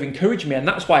me. It would have encouraged me, and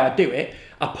that's why I do it.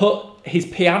 I put his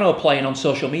piano playing on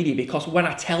social media because when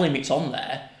I tell him it's on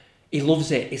there, he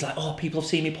loves it. He's like, oh, people have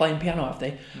seen me playing piano, have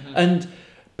they? Mm-hmm. And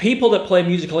people that play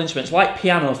musical instruments, like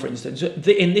piano, for instance,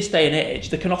 in this day and age,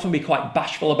 they can often be quite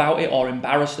bashful about it or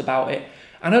embarrassed about it.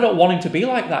 And I don't want him to be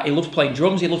like that. He loves playing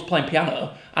drums, he loves playing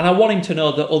piano, and I want him to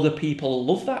know that other people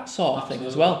love that sort of thing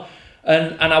as well.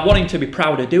 And I want him to be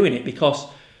proud of doing it because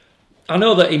I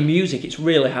know that in music it's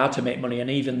really hard to make money, and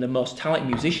even the most talented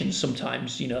musicians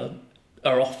sometimes, you know,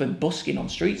 are often busking on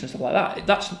streets and stuff like that.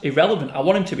 That's irrelevant. I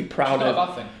want him to be proud It's of... not a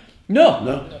bad thing. No,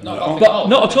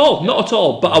 not at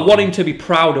all. But I want him to be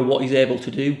proud of what he's able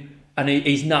to do. And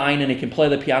he's 9 and he can play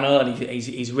the piano, and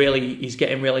he's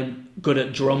getting really good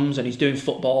at drums, and he's doing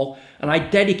football. And I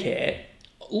dedicate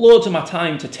loads of my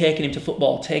time to taking him to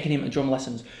football, taking him to drum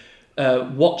lessons,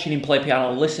 watching him play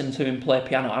piano, listening to him play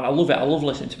piano, and I love it. I love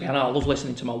listening to piano. I love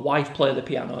listening to my wife play the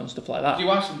piano and stuff like that. Your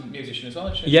wife's a musician as well,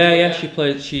 isn't she? Yeah. She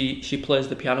plays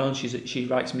the piano, and she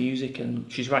writes music,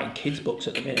 and she's writing kids' books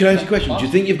at the minute. Can I ask you a question? Do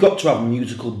you think you've got to have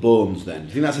musical bones then? Do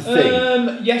you think that's a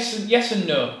thing? Yes and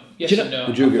no. Yes and no.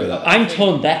 Would you agree with that? I'm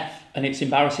tone deaf, and it's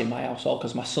embarrassing in my household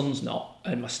because my son's not.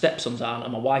 and my stepsons aren't,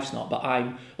 and my wife's not, but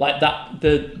I'm like that.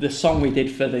 The song we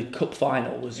did for the cup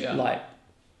final was like.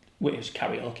 Well, it was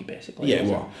karaoke basically. Yeah,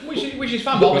 well. Which is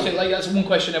fine, but obviously, like, that's one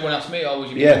question everyone asks me.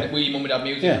 Were your mum and dad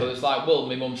musical? It's like, well,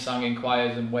 my mum sang in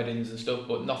choirs and weddings and stuff,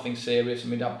 but nothing serious,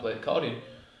 and my dad played accordion.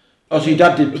 Oh, so your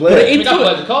dad did play? My dad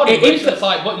plays accordion, but it's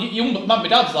like, but my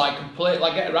dad's like, can play,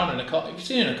 like, get around an accordion. Have you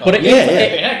seen an accordion?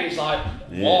 But it's like,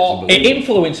 it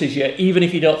influences you, even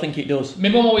if you don't think it does. My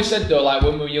mum always said, though, like,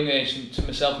 when we were young age, to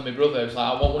myself and my brother, it was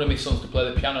like, I want one of my sons to play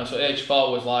the piano. So age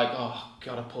 4 was like, oh,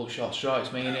 God, I pulled short straw,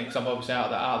 it's me, innit? Because I'm obviously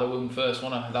out of the womb first,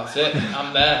 wasn't I? That's it,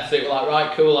 I'm there. So it was like,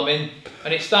 right, cool, I'm in.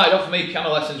 And it started off for me, piano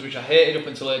lessons, which I hated up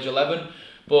until age 11.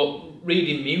 But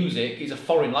reading music is a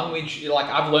foreign language. Like,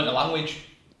 I've learnt a language.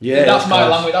 Yeah, that's my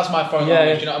language, that's my foreign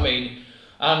language, you know what I mean?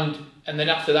 And then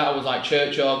after that I was like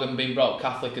church organ, being brought up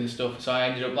Catholic and stuff, so I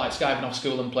ended up like skiving off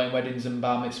school and playing weddings and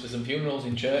bar mitzvahs and funerals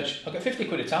in church. I got 50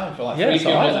 quid a time for like 3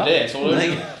 funerals a day, so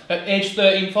at age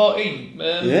 13, 14.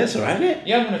 It's alright, isn't it?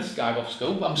 Yeah, I'm going to skive off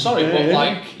school, I'm sorry, but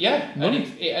like,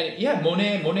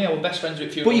 money, I was best friends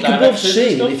with funeral. But you can both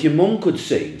sing, if your mum could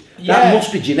sing. That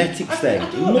must be genetics then.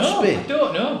 It must be. I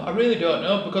don't know. I really don't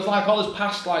know, because like all this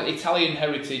past like Italian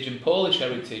heritage and Polish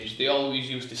heritage, they always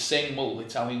used to sing. Well,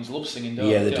 Italians love singing, don't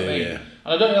they? Yeah, they do. Yeah.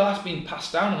 And I don't know if that's been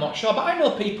passed down. I'm not sure, but I know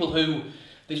people who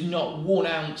there's not 1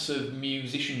 ounce of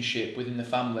musicianship within the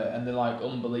family, and they're like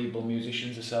unbelievable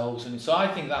musicians themselves. And so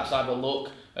I think that's either luck,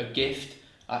 a gift.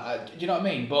 Do you know what I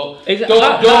mean? But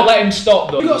don't let him stop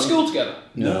though. You got school together?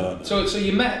 No. So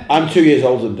you met. I'm 2 years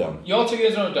older than Dom. You're 2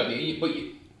 years older than Dom, but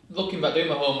looking back, doing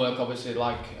my homework, obviously,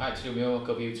 like, I had to do my homework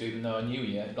of you two, even though I knew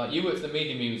you. Like, you worked at the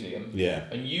Media Museum. Yeah.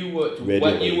 And you worked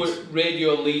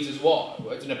Radio Leeds as what?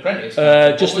 As an apprentice?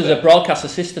 Just as a broadcast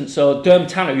assistant. So, Derm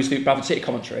Tanner used to do Bradford City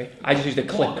commentary. I just used a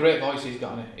clip. What a great voice he's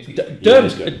got, isn't it?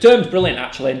 Derm's brilliant,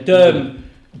 actually. Derm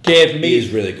gave me... He is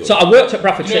really good. So, I worked at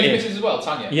Bradford City. You know his missus as well,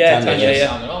 Tanya? Yeah,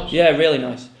 Tanya. Yeah, really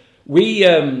nice.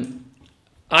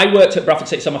 I worked at Bradford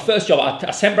City, so my first job,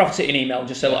 I sent Bradford City an email and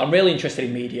just said, look, I'm really interested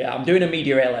in media. I'm doing a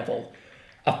media A-level.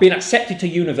 I've been accepted to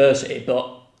university,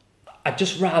 but I'd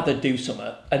just rather do something.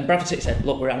 And Bradford City said,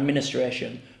 look, we're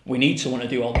administration. We need someone to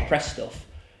do all the press stuff.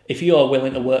 If you're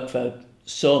willing to work for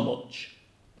so much,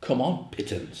 come on.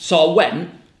 Pittance. So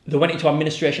they went into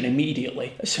administration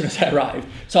immediately as soon as I arrived.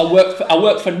 So I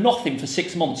worked for nothing for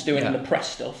 6 months doing the press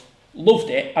stuff. Loved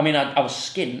it. I mean, I was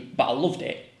skint, but I loved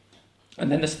it. And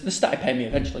then they started paying me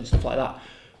eventually and stuff like that.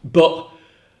 But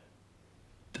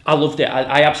I loved it.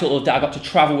 I absolutely loved it. I got to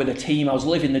travel with a team. I was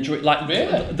living the dream. Like,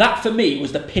 really? That for me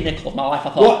was the pinnacle of my life. I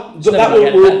thought,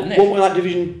 what like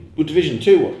Division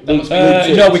 2?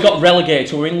 No, we got relegated.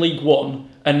 So we're in League One,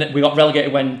 and we got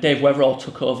relegated when Dave Weatherall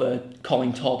took over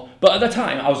Colin Todd. But at the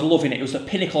time, I was loving it. It was the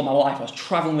pinnacle of my life. I was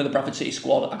travelling with the Bradford City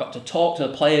squad. I got to talk to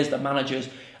the players, the managers.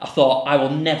 I thought, I will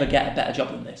never get a better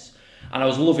job than this. And I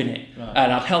was loving it. Right.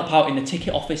 And I'd help out in the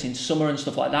ticket office in summer and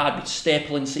stuff like that. I'd be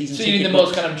stapling season tickets. So you're in the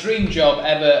most kind of dream job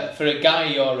ever for a guy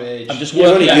your age. I'm just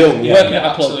working at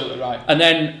a club. Absolutely right. And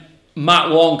then Matt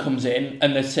Lawn comes in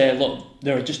and they say, look,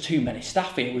 there are just too many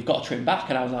staff here. We've got to trim back.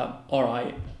 And I was like, all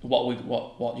right, what do you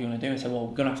want to do? I said, well,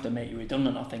 we're going to have to make you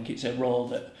redundant. I think it's a role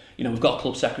that, we've got a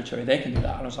club secretary. They can do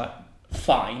that. And I was like,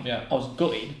 fine. Yeah. I was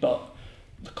gutted, but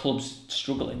the club's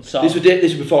struggling. So this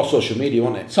was before social media,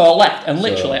 wasn't it? So I left, and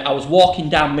literally I was walking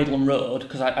down Midland Road,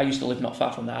 because I used to live not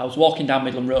far from there. I was walking down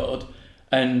Midland Road,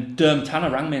 and Derm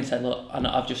Tanner rang me and said, look,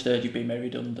 I've just heard you've been made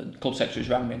redundant. Club secretaries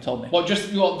rang me and told me.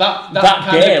 That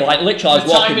day, like literally I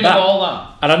was walking back. Of all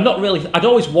that. And I'd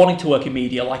always wanted to work in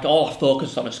media. Like, all I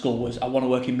focused on at school was, I want to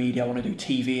work in media, I want to do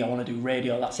TV, I want to do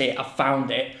radio, that's it. I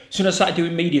found it. As soon as I started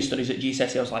doing media studies at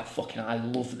GCSE, I was like, fucking, I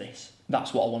love this.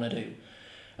 That's what I want to do.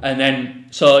 And then,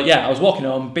 I was walking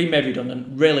home, being made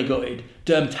redundant, really gutted.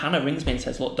 Derm Tanner rings me and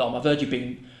says, look, Dom, I've heard you've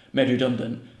been made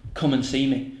redundant. Come and see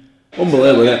me.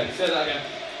 Unbelievable, isn't it? Say that again.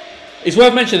 It's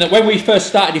worth mentioning that when we first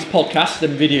started this podcast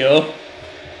and video,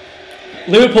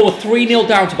 Liverpool were 3-0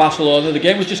 down to Barcelona. The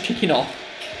game was just kicking off.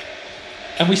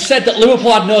 And we said that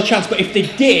Liverpool had no chance, but if they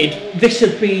did, this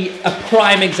would be a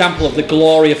prime example of the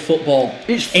glory of football.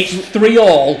 It's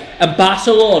 3-3, and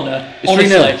Barcelona,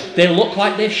 honestly, they look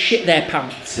like they shit their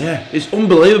pants. Yeah, it's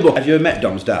unbelievable. Have you ever met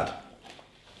Dom's dad?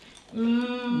 I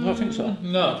don't think so.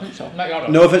 No, I think so.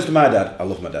 No offence to my dad. I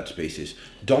love my dad to pieces.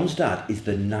 Dom's dad is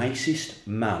the nicest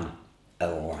man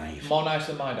alive. More nice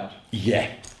than my dad?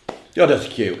 Yeah. Your dad's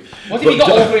cute. What if you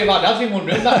got all three of our dads in one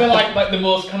room? That'd be like the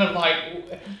most kind of like...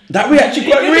 That'd be actually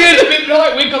quite weird.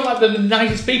 We've got like the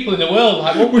nicest people in the world.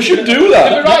 Like, we should do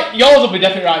that. Right, yours will be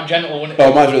definitely right, gentle, wouldn't it?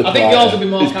 Oh, mine's really polite. I think yours will be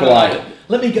more kind of like,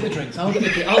 let me get the drinks. I'll get the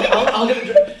drink. I'll get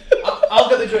the drink. I'll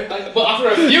get the drink. But after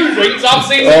a few drinks, I've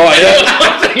seen.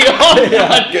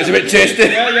 Gets a bit tasty.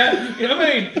 Yeah. You know what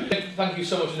I mean? Thank you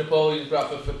so much, Napoleon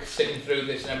Bradford, for sitting through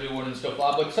this and everyone and stuff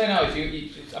like that. But say now,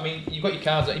 you've got your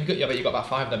cards. You've got about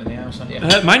 5 of them in the house, haven't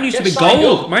you? Mine used to be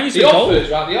gold.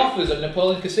 The offers at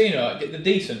Napoleon Casino, they're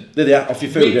decent. They're there, off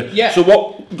your food, yeah. So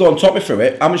what? Go on, talk me through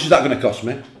it. How much is that going to cost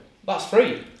me? That's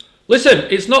free. Listen,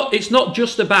 it's not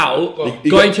just about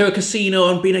going to a casino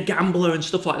and being a gambler and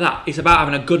stuff like that. It's about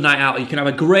having a good night out. You can have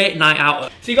a great night out.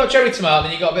 So you got cherry tomato,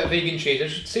 then you got a bit of vegan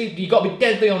cheese. See, you got to be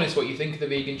deadly honest what you think of the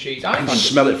vegan cheese. I can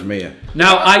smell it from here.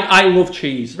 Now, I love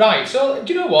cheese. Right. So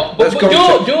do you know what? But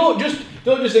don't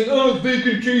just think, oh,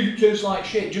 vegan cheese it tastes like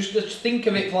shit. Just think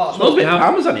of it like. Smells a bit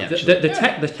parmesan actually.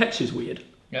 The texture's weird.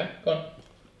 Yeah. Go on.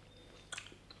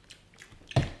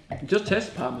 It just tastes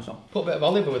parmesan. Put a bit of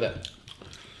olive with it.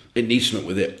 It needs something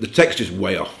with it. The texture's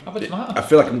way off. Have a tomato. I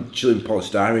feel like I'm chilling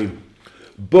polystyrene.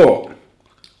 But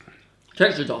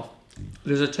Texture's off.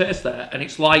 There's a taste there, and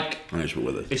it's like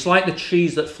it's like the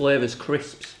cheese that flavours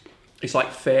crisps. It's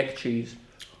like fake cheese.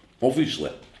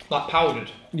 Obviously. Like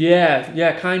powdered.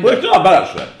 Yeah, kind Well, of. it's not bad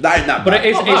actually. That ain't that bad. But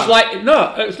it's like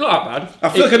no, it's not that bad.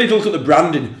 I feel like I need to look at the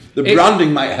branding. The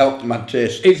branding might help my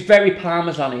taste. It's very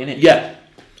parmesan-y, isn't it? Yeah.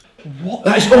 What?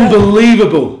 That is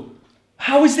unbelievable.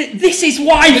 How is it? This is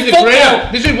why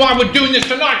This is why we're doing this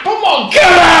tonight. Come on,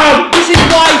 Come on! This is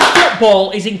why football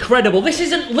is incredible. This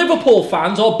isn't Liverpool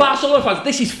fans or Barcelona fans.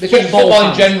 This is football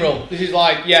in general. This is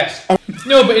like, yes.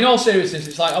 No, but in all seriousness,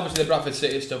 it's like obviously the Bradford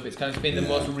City stuff. It's kind of been the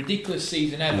most ridiculous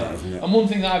season ever. And one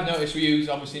thing that I've noticed with you is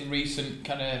obviously in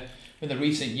the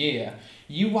recent year,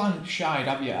 you haven't shied,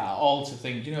 have you, at all to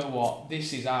think, you know what,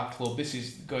 this is our club, this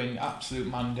is going absolute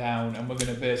man down, and we're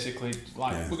going to basically,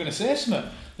 we're going to say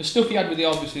something. The stuff he had with the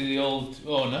old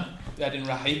owner, Edin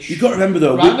Rahic. You've got to remember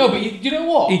though. Right, no, but you know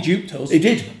what? He duped us. He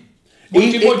did.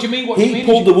 What do you mean? He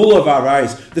pulled the wool over our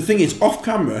eyes. The thing is, off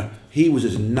camera, he was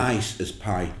as nice as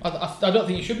pie. I don't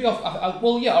think you should be off.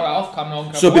 Well, yeah, all right, off camera, on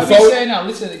camera. So what before we say now,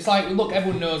 listen, it's like, look,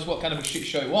 everyone knows what kind of a shit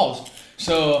show it was.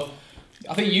 So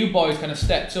I think you boys kind of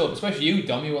stepped up, especially you,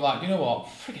 Dom. You were like, you know what,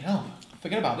 freaking hell,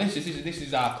 forget about this. This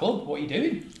is our club. What are you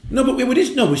doing? No, but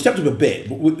we stepped up a bit,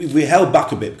 but we held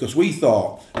back a bit because we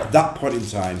thought at that point in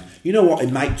time, you know what,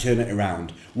 he might turn it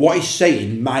around. What he's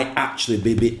saying might actually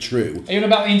be a bit true. Are you on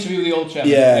about the interview with the old chairman?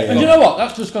 Yeah. And you know what?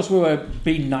 That's just because we were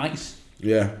being nice.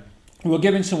 Yeah. We were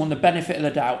giving someone the benefit of the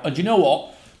doubt. And do you know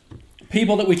what?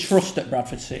 People that we trust at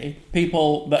Bradford City,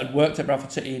 people that had worked at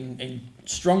Bradford City in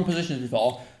strong positions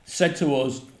before, said to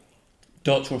us,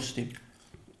 don't trust him.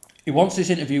 He wants this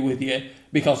interview with you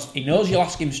because he knows you'll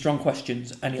ask him strong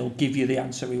questions and he'll give you the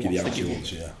answer he wants to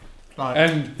give you. Yeah. Right.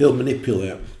 And He'll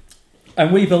manipulate.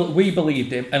 And we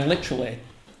believed him, and literally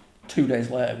 2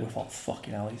 days later we thought,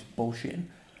 fucking hell, he's bullshitting.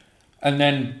 And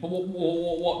then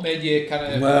what made you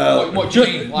kind of? Well, what do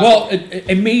you mean?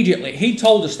 Immediately he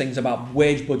told us things about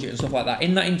wage budget and stuff like that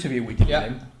in that interview we did with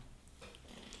him.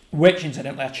 Which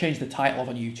incidentally I changed the title of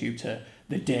on YouTube to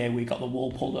 "The Day We Got the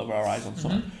Wool Pulled Over Our Eyes" on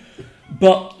something.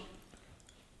 But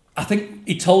I think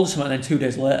he told us something, and then 2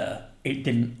 days later it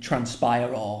didn't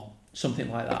transpire or something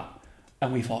like that.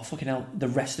 And we thought, fucking hell, the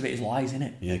rest of it is lies,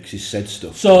 innit? Yeah, because he said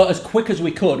stuff. So as quick as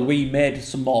we could, we made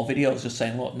some more videos just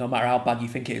saying, look, no matter how bad you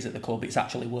think it is at the club, it's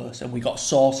actually worse. And we got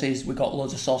sources, we got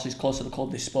loads of sources close to the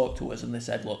club. They spoke to us and they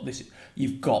said, look,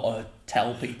 you've got to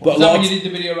tell people. But was that when you did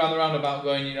the video around the roundabout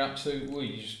going, you're absolute, well,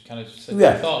 you just kind of said you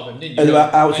thought of him, didn't you? And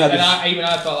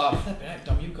I thought, like, flipping heck,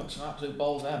 Dom, you've got some absolute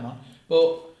balls there, man.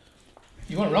 But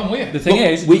you weren't wrong, were you? The thing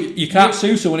is, you can't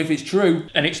sue someone if it's true.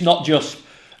 And it's not just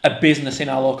a business in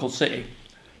our local city.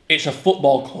 It's a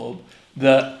football club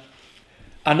that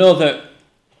I know that,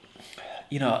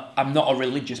 you know, I'm not a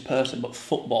religious person, but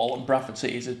football and Bradford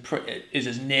City is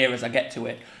as near as I get to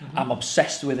it. Mm-hmm. I'm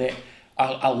obsessed with it.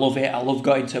 I love it. I love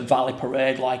going to Valley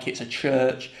Parade like it's a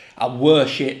church. I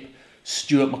worship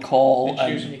Stuart McCall.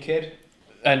 Introducing your kid.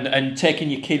 And taking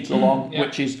your kids along,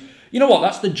 which is... You know what?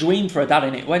 That's the dream for a dad,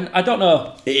 innit? When I don't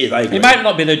know, it is. I agree. It might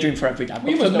not be the dream for every dad,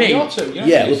 but for me, love it.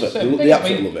 They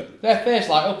absolutely love it. Their face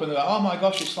light up and they're like, "Oh my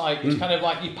gosh!" It's like it's kind of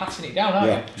like you're passing it down,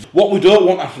 aren't you? What we don't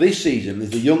want after this season is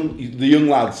the young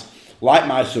lads like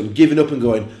my son giving up and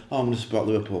going, "Oh, I'm going to support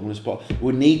Liverpool. I'm going to support."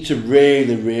 We need to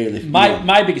really.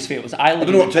 My biggest fear was I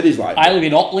don't know what Teddy's like. I live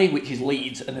in Otley, which is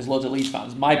Leeds, and there's loads of Leeds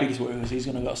fans. My biggest worry was he's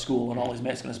going to go to school and all his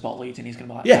mates are going to support Leeds, and he's going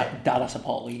to be like, "Dad, I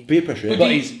support Leeds." Peer pressure.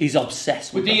 But he's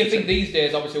obsessed with. But do you think these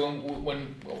days, obviously,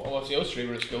 when obviously us three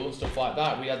were at school and stuff like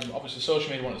that, we had obviously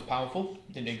social media wasn't as powerful,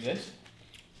 didn't exist.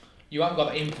 you haven't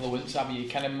got that influence, have you?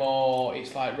 Kind of more,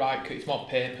 it's like, right, it's more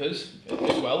papers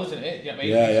as well, isn't it? You know what I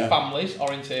mean? It's families,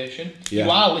 orientation. Yeah.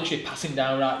 You are literally passing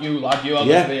down, right, you lad, you are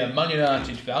going to be a Man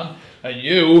United fan, and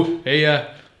you,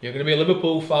 here, you're going to be a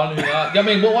Liverpool fan. You know what I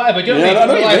mean? Well, whatever, do you know what I mean?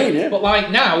 I know what you mean, But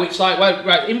like now, it's like, well,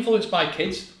 right, influenced by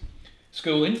kids,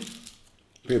 schooling,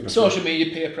 social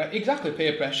media, peer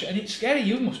pressure, and it's scary.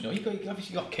 You must know. You've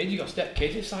obviously got kids, you've got step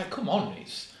kids. It's like, come on,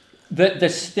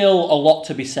 There's still a lot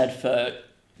to be said for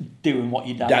doing what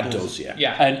your dad does.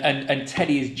 Yeah. And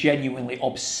Teddy is genuinely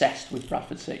obsessed with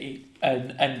Bradford City.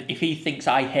 And if he thinks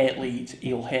I hate Leeds,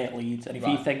 he'll hate Leeds. And if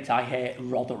he thinks I hate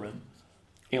Rotherham,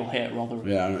 he'll hate Rotherham.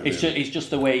 Yeah, it's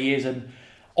just the way he is. And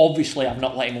obviously, I've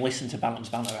not let him listen to Bantam's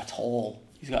Banter at all.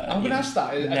 I'm going to ask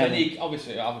that. And then he,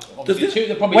 obviously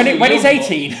when he's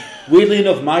 18. Weirdly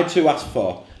enough, my two asked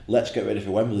for, let's get ready for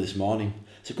Wembley this morning.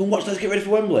 So come watch Let's Get Ready for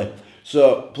Wembley.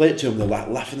 So play it to them, they're like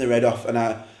laughing their head off, and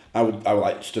I would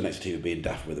like stood next to TV being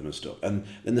daft with them and stuff. And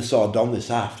then they saw Dom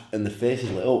this aft, and the faces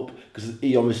lit up because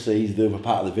he's the other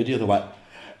part of the video. They're like,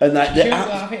 and like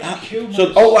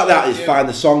so all like that is fine.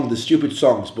 The song, the stupid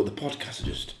songs, but the podcasts are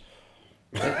just.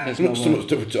 There's not so much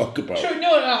stuff to talk about. Sure,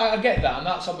 no, I get that, and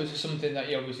that's obviously something that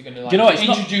you're obviously going to like. Do you know,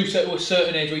 introduce it to a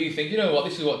certain age where you think, you know what,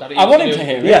 this is what Daddy. I want him to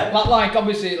hear it. Yeah. Like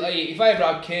obviously, like if I ever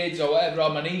have kids or whatever,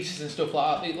 or my nieces and stuff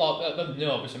like that,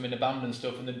 obviously I'm in the band and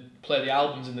stuff, and they play the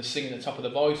albums and they sing at the top of the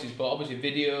voices, but obviously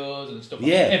videos and stuff,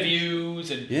 like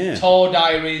reviews and tour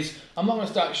diaries. I'm not going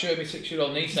to start showing my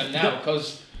 6-year-old niece them now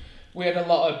because we had a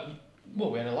lot of. Well,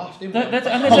 we had a laugh, didn't we?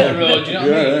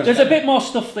 There's a bit more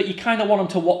stuff that you kind of want them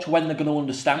to watch when they're going to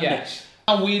understand it.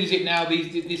 How weird is it now,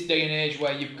 this day and age,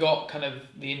 where you've got kind of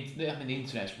the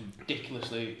internet's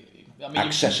ridiculously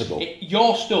accessible.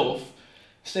 Your stuff,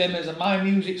 same as my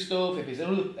music stuff, if it's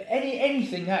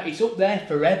anything that it's up there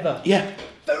forever. Yeah.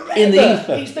 Forever. In the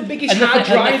ether. It's the biggest hard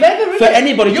drive ever. For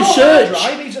anybody to search. Your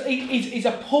hard drive is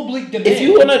a public domain. If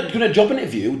you want a job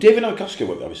interview, David Nowakowski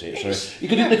would obviously.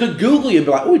 They could Google you and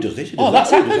be like, oh, he does this. He does that's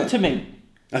happened to me.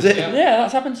 Has it? Yeah,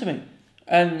 that's happened to me.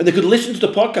 And they could listen to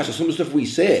the podcast or some of the stuff we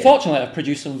say. Fortunately, I've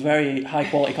produced some very high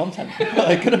quality content.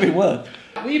 It could have been worse.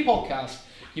 With your podcast,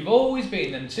 you've always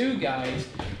been them two guys.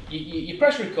 You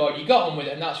press record, you got on with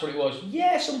it, and that's what it was.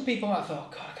 Yeah, some people might have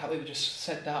thought, oh, God, I can't believe we just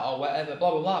said that or whatever,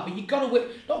 blah, blah, blah. But you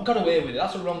not got away with it,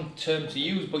 that's a wrong term to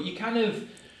use, but you kind of...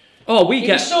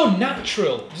 It's so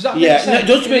natural. Does that make sense? Yeah, it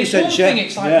does make sense, thing,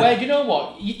 it's like, where, do you know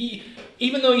what?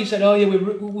 Even though you said, oh, yeah, we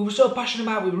were so passionate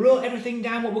about it, we wrote everything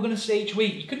down, what we're going to say each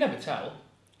week, you could never tell.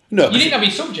 No, you didn't have any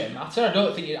subject matter.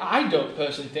 I don't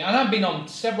personally think, and I've been on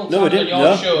several times on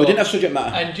your show. show. We didn't have subject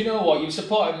matter. And do you know what? You've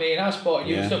supported me, and I supported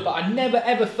you and stuff. But I never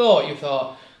ever thought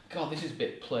God, this is a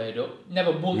bit played up.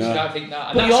 Never once did I think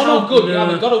that. And but that's how good you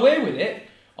either got away with it,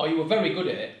 or you were very good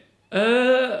at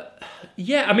it.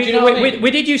 Yeah, I mean, we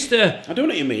did used to. I don't know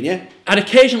what you mean. Yeah, I'd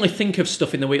occasionally think of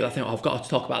stuff in the week that I think, I've got to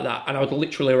talk about that, and I would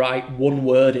literally write one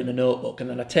word in a notebook, and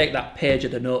then I'd take that page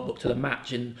of the notebook to the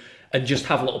match and just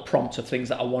have a little prompt of things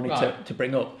that I wanted to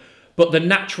bring up. But the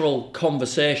natural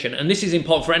conversation, and this is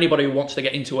important for anybody who wants to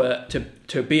get into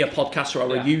to be a podcaster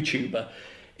or a YouTuber,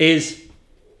 is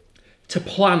to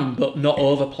plan but not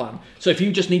over plan. So if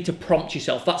you just need to prompt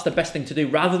yourself, that's the best thing to do.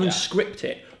 Rather than script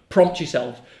it, prompt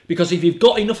yourself. Because if you've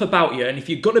got enough about you, and if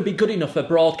you're going to be good enough a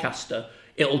broadcaster,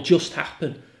 it'll just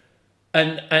happen.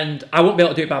 And I won't be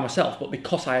able to do it by myself, but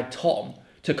because I had Tom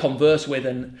to converse with,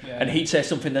 and he'd say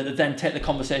something that would then take the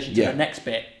conversation to the next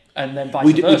bit, and then vice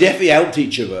versa. We definitely helped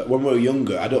each other when we were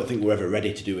younger. I don't think we were ever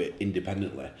ready to do it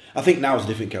independently. I think now it's a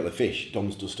different kettle of fish.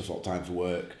 Dom's does stuff all the time for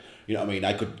work. You know what I mean?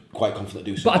 I could quite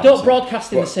confidently do something. But I don't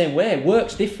broadcast in the same way.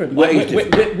 Work's different.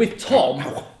 With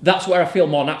Tom, that's where I feel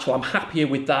more natural. I'm happier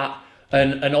with that.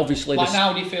 And obviously... Like now,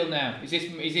 how do you feel now? Is this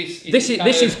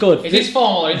is good. Is this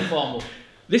formal or informal?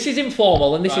 This is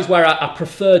informal, and this is where I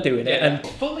prefer doing it. And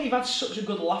funny, you've had such a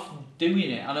good laugh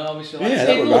doing it. I know, obviously,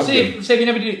 say if you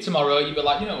never did it tomorrow, you'd be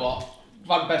like, you know what, I've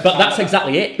had the best But that's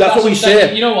exactly it. That's what we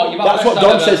say. You know what, you've had that's what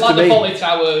Dom says to me. Like the Fawlty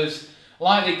Towers,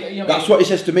 that's what he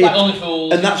says to me. Like Only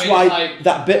Fools, and that's why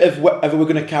that bit of whatever we're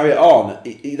going to carry it on,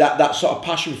 that sort of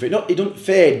passion for it, it doesn't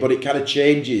fade, but it kind of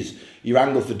changes your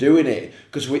angle for doing it,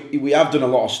 because we have done a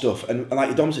lot of stuff, and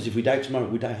like Dom says, if we die tomorrow,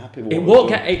 we die happy. It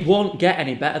won't get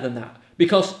any better than that,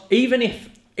 because even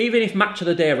if Match of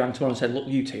the Day rang tomorrow and said, look,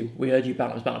 you two, we heard you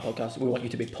Bantam's Banter podcast, we want you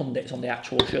to be pundits on the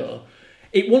actual show,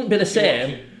 it wouldn't be the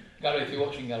same. Gary, if you're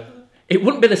watching, Gary. It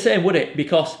wouldn't be the same, would it?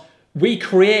 Because we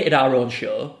created our own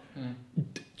show,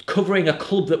 covering a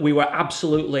club that we were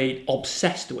absolutely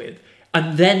obsessed with.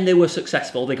 And then they were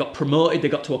successful. They got promoted. They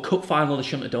got to a cup final they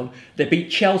shouldn't have done. They beat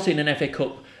Chelsea in an FA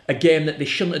Cup a game that they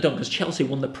shouldn't have done because Chelsea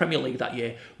won the Premier League that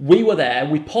year. We were there,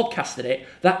 we podcasted it,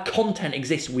 that content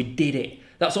exists, we did it.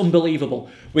 That's unbelievable.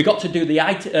 We got to do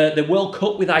the World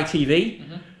Cup with ITV.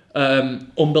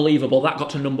 Unbelievable. That got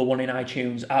to number 1 in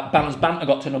iTunes. Banner's Banter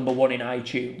got to number 1 in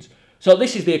iTunes. So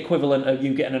this is the equivalent of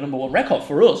you getting a number 1 record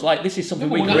for us. Like, this is something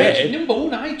we created. Number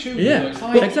 1 iTunes. Yeah, it's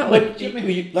like,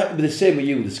 exactly. Like the same with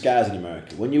you with the Scars in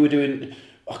America. When you were doing,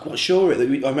 what show it?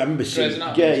 I remember seeing,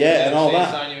 and all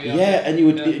that. And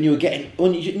you were getting,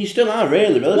 and you still are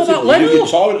really. What about Leno?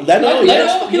 Leno,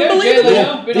 Leno's fucking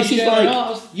unbelievable. This is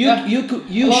like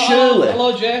you surely.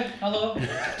 Hello, Jay. Hello.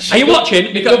 Are you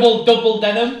watching? Double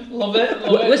denim. Love it.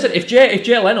 Listen, if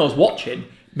Jay Leno's watching.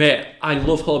 Mate, I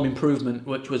love Home Improvement,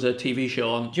 which was a TV show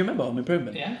on... Do you remember Home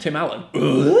Improvement? Yeah. Tim Allen.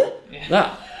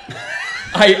 That.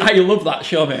 I love that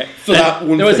show, mate. For that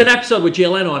one there was an episode with Jay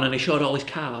Leno on and he showed all his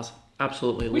cars.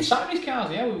 Absolutely. We sat in his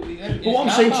cars, yeah. But what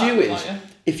I'm saying to you is,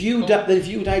 if you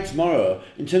died tomorrow,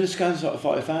 in terms of Scans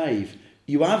 45,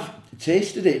 you have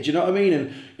tasted it. Do you know what I mean?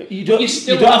 And you don't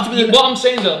have to be... What I'm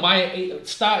saying is that my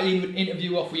starting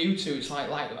interview off with you two, it's like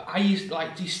I used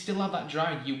do you still have that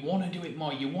drive? You want to do it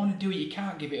more. You want to do it. You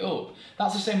can't give it up.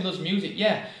 That's the same with us music.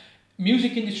 Yeah,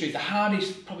 music industry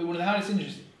is probably one of the hardest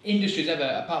industries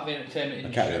ever, apart from the entertainment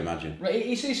industry. I can't imagine. Right,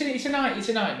 it's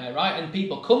a nightmare, right? And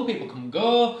people come and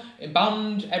go. In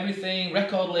band, everything,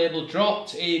 record label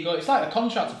dropped. Here you go. It's like a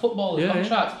contract, a footballer's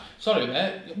contract. Yeah. Sorry,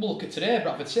 mate. We'll look at today,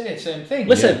 Bradford City, same thing.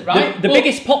 Listen, right? The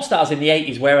biggest pop stars in the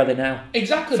 80s, where are they now?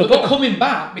 Exactly, but they're coming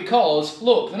back because,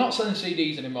 look, they're not selling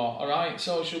CDs anymore, all right?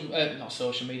 Not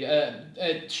social media,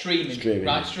 streaming,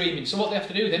 right? Streaming. So what they have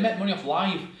to do, they make money off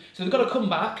live. So they've got to come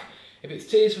back. If it's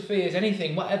Tears for Fears,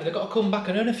 anything, whatever, they've got to come back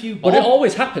and earn a few bob. But it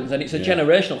always happens, and it's a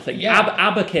generational thing. Yeah.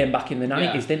 ABBA came back in the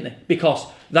 90s, didn't they? Because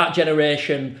that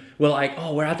generation were like,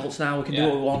 oh, we're adults now, we can do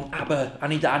what we want. ABBA, I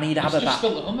need ABBA back. Just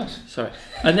spilt the hummus. Sorry.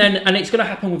 And it's going to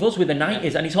happen with us with the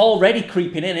 90s, and it's already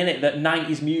creeping in, isn't it, that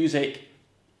 90s music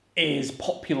is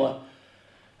popular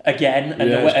again, and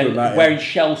wearing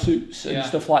shell suits and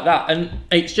stuff like that. And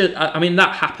it's just, I mean,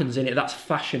 that happens, in it. That's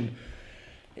fashion.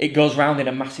 It goes round in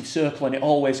a massive circle and it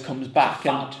always comes back.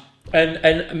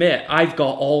 And mate, I've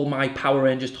got all my Power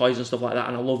Rangers toys and stuff like that,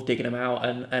 and I love digging them out.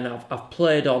 And I've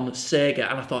played on Sega,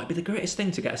 and I thought it'd be the greatest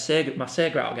thing to get my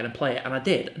Sega out again and play it, and I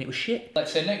did, and it was shit.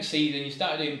 Let's say next season you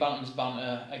started doing Bantam's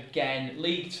Banter again,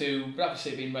 League 2, Bradford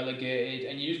City being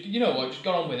relegated, and you know what, just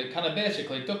got on with it, kind of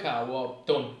basically duck out, well,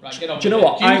 done, right, get on with it. Do you know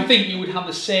what? Do you think you would have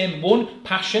the same, 1,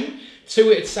 passion, 2,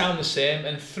 it'd sound the same,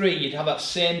 and 3, you'd have that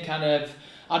same kind of,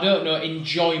 I don't know,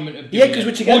 enjoyment of doing because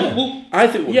we're together. I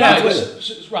think we're together.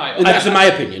 Right. And that's my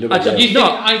opinion. I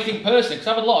think personally, because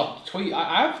I've had a lot of tweets,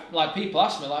 I have, like, people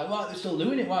ask me, like, why are they still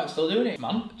doing it? Why are they still doing it,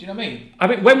 man? Do you know what I mean? I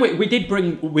mean, when we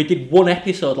did one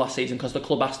episode last season because the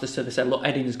club asked us to, they said, look,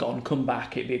 Edding's gone, come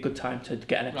back, it'd be a good time to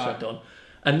get an episode done.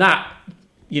 And that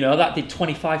did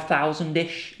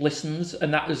 25,000-ish listens,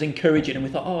 and that was encouraging, and we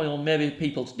thought, oh, well, maybe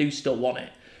people do still want it.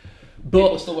 But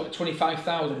people still want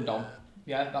 25,000 on.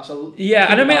 Yeah, that's a...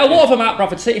 Yeah, and I mean, a lot of them aren't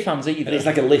Bradford City fans either. And it's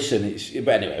like a listen,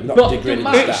 but anyway, I'm not degrading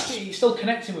the stats. It's still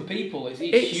connecting with people, it's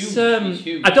huge. It's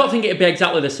huge. I don't think it'd be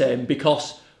exactly the same,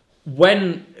 because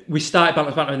when we started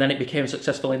Bantam's Banter and then it became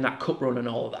successful in that cup run and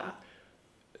all of that,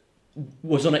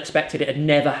 was unexpected. It had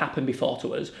never happened before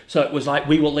to us. So it was like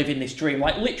we were living this dream.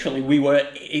 Like, literally,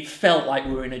 it felt like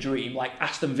we were in a dream. Like,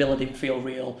 Aston Villa didn't feel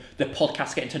real. The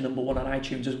podcast getting to number 1 on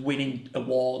iTunes, as winning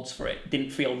awards for it, didn't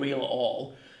feel real at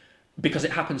all. Because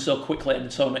it happened so quickly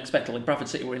and so unexpectedly. Bradford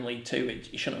City were in League 2,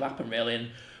 it shouldn't have happened really, and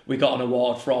we got an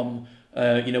award from,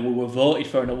 we were voted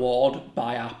for an award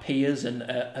by our peers and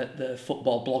at the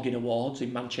Football Blogging Awards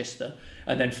in Manchester,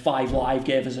 and then 5 Live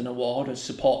gave us an award as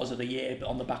Supporters of the Year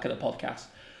on the back of the podcast.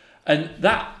 And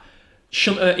that,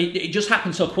 it just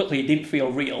happened so quickly, it didn't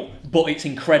feel real, but it's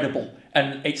incredible,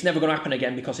 and it's never going to happen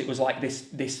again, because it was like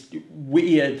this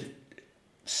weird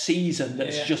season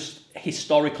that's just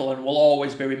historical and will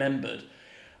always be remembered.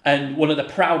 And one of the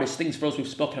proudest things for us, we've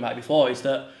spoken about it before, is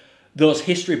that those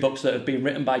history books that have been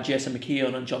written by Jason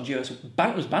McKeown and John Dewis,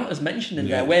 Bantam's mentioned in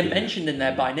there, we're mentioned in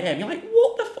there by name. You're like,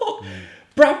 what the fuck?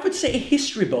 Bradford City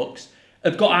history books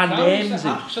have got our names in.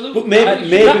 Absolutely. But maybe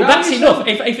that's enough.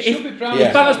 If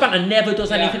Bantam's Banter never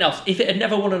does anything else, if it had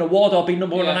never won an award or been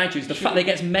number 1 on iTunes, the fact that it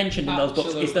gets mentioned in those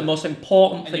books is the most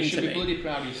important thing to me. Bloody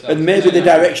proud of yourself. And maybe the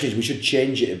direction is we should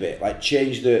change it a bit, like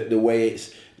change the way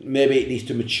it's. Maybe it needs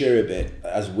to mature a bit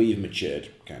as we've matured,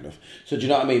 kind of. So do you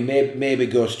know what I mean? Maybe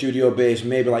go studio based.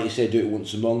 Maybe, like you say, do it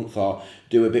once a month, or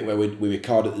do a bit where we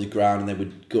record at the ground and then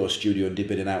we'd go studio and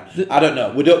dip in and out. I don't know.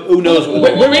 Who knows?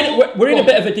 We're in a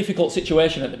bit of a difficult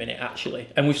situation at the minute, actually,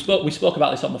 and we spoke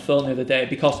about this on the phone the other day,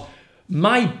 because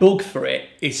my bug for it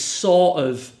is sort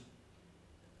of,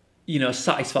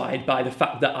 satisfied by the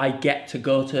fact that I get to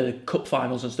go to cup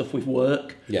finals and stuff with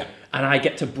work. Yeah. And I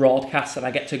get to broadcast, and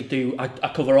I get to I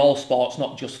cover all sports,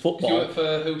 not just football. You work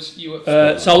for who's? You work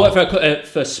for so I work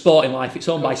for Sporting Life. It's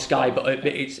owned by Sky, but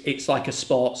it's like a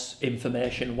sports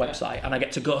information website, and I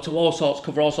get to go to all sorts,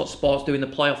 cover all sorts of sports, doing the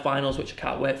playoff finals, which I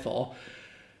can't wait for.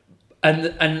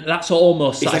 And that's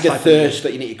almost it's like a thirst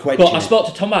that you need to quench. But I spoke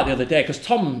to Tom about the other day, because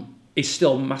Tom is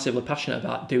still massively passionate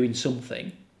about doing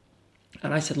something,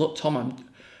 and I said, "Look, Tom,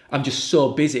 I'm just so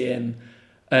busy and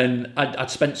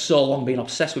I'd spent so long being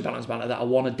obsessed with Balance Banter that I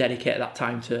want to dedicate that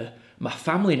time to my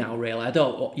family now, really. I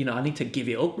don't, I need to give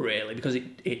it up, really, because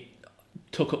it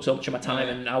took up so much of my time,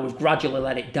 and now we've gradually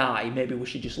let it die. Maybe we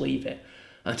should just leave it."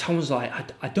 And Tom was like,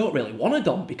 I don't really want to,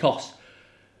 Dom, because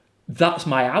that's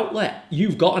my outlet.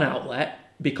 You've got an outlet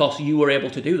because you were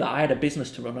able to do that. I had a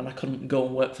business to run, and I couldn't go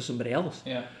and work for somebody else.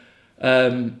 Yeah.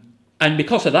 And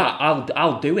because of that,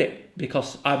 I'll do it,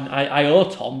 because I owe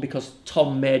Tom, because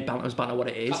Tom made Bantam's Banter what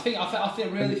it is. I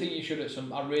really think you should at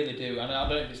some. I really do, and I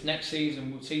don't know if it's next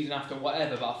season after,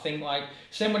 whatever. But I think, like,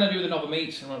 same when I do the Nova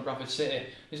Meets and run at Bradford City.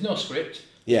 There's no script.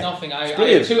 Yeah. There's nothing. I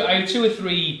had two or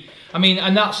three. I mean,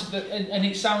 and that's and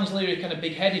it sounds literally kind of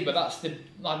big headed, but that's the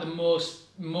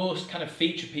most kind of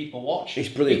feature people watch. It's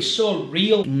brilliant. It's so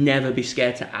real. Never be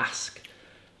scared to ask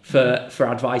for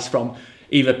advice from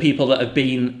either people that have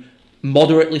been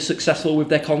moderately successful with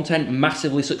their content,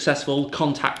 massively successful,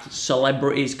 contact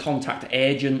celebrities, contact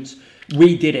agents.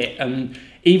 We did it, and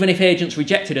even if agents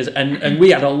rejected us, and we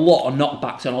had a lot of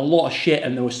knockbacks and a lot of shit,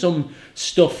 and there was some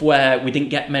stuff where we didn't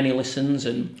get many listens,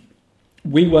 and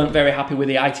we weren't very happy with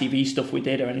the ITV stuff we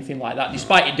did or anything like that.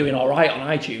 Despite it doing all right on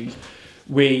iTunes,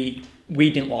 we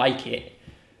didn't like it.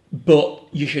 But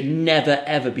you should never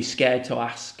ever be scared to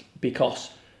ask,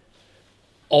 because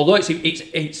although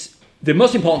it's the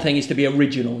most important thing is to be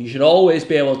original. You should always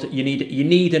be able to. You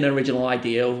need an original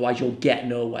idea, otherwise you'll get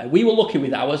nowhere. We were lucky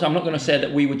with ours. I'm not going to say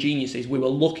that we were geniuses. We were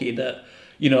lucky that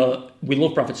we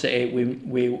love Bradford City.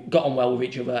 We got on well with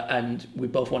each other, and we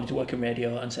both wanted to work in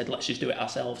radio, and said, let's just do it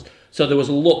ourselves. So there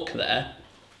was luck there.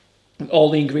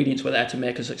 All the ingredients were there to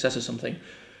make a success of something.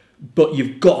 But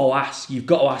you've got to ask. You've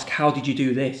got to ask, how did you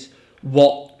do this?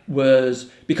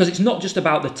 Because it's not just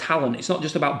about the talent. It's not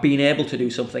just about being able to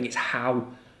do something. It's how.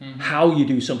 How you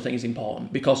do something is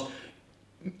important, because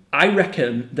I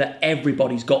reckon that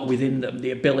everybody's got within them the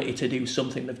ability to do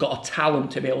something. They've got a talent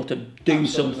to be able to do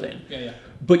something. Yeah.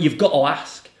 But you've got to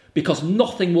ask, because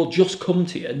nothing will just come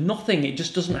to you. Nothing. It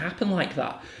just doesn't happen like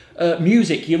that.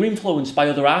 Music, you're influenced by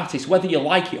other artists, whether you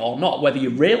like it or not, whether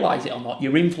you realise it or not,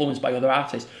 you're influenced by other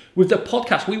artists. With the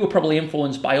podcast, we were probably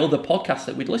influenced by other podcasts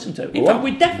that we'd listen to. In fact,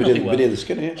 we definitely were.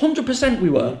 100%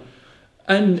 we were.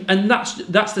 And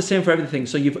that's the same for everything.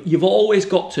 So you've always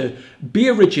got to be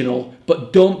original,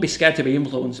 but don't be scared to be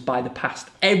influenced by the past.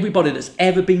 Everybody that's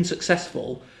ever been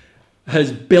successful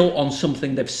has built on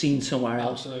something they've seen somewhere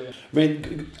else. Absolutely. I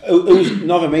mean, who's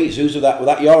Nova Meets? Was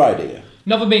that your idea?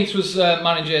 Nova Meets was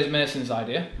manager Mason's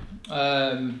idea,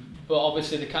 but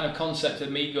obviously the kind of concept of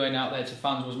me going out there to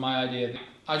fans was my idea.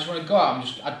 I just want to go out.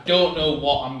 I don't know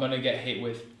what I'm going to get hit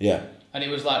with. Yeah. And it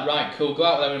was like, right, cool, go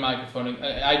out there with a microphone.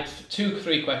 I had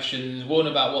 2-3 questions, one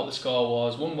about what the score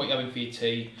was, one what you're having for your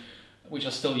tea, which I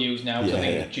still use now because I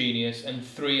think it's genius, and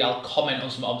 3, I'll comment on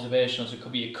some observations. It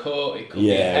could be a coat, it could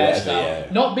be a hairstyle.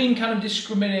 Yeah. Not being kind of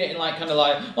discriminating, like,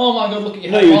 oh my God, look at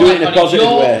your hair. No, you're doing it in a positive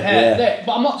way. Hair.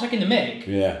 But I'm not taking the mick.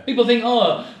 Yeah. People think,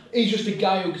 he's just a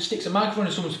guy who sticks a microphone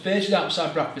in someone's face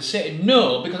outside Bradford City.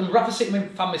 No, because I'm a Bradford City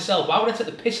fan myself. Why would I take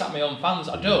the piss at my own fans?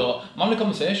 I don't. I'm having a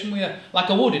conversation with you, like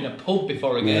I would in a pub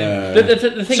before a game. Yeah.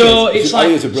 The thing so is, it's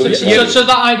like, so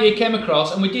that idea came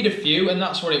across, and we did a few, and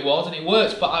that's what it was, and it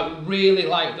works. But I really they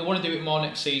want to do it more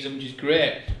next season, which is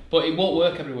great. But it won't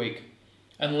work every week.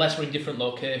 Unless we're in different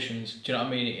locations, do you know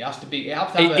what I mean? It has to be.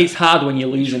 It's hard when you're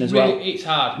losing as well. It's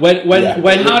hard. When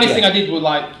the hardest thing I did was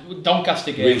with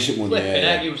Doncaster game. Recent one,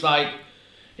 It was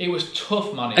it was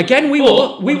tough, man. Again, we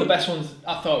were the best ones.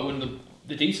 I thought one of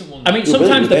the decent ones. I mean,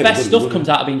 sometimes the best stuff comes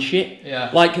out of being shit. Yeah.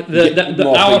 Like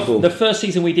the first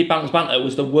season we did Bantam's Banter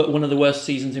was one of the worst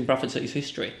seasons in Bradford City's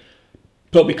history.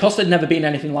 But because there'd never been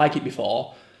anything like it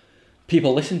before,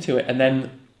 people listened to it, and then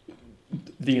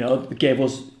gave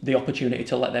us the opportunity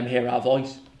to let them hear our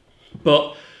voice.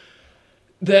 But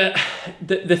the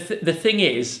thing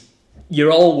is,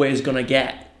 you're always going to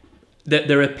get that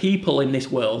there are people in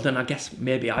this world, and I guess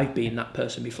maybe I've been that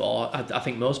person before. I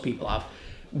think most people have,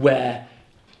 where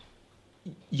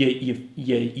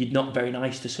you're not very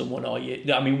nice to someone, or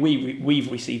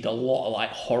we've received a lot of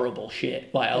horrible shit.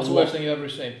 What's the worst thing you've ever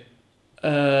received?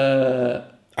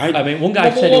 I mean, one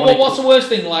guy said... What's the worst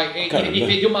thing, like, if remember.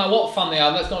 it doesn't matter what fan they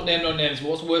are, let's not name no names, but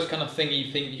what's the worst kind of thing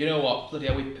you think, you know what, bloody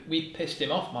hell, we pissed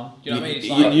him off, man. Do you know what I mean? It's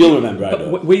like, You'll remember, I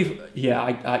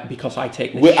don't. Because I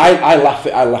take this I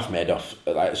laugh made off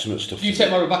at like some of the stuff. do you take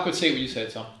more of a backward seat, would you say,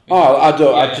 Tom? Oh, I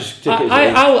don't. Yeah, I just take it.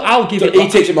 I'll give it... He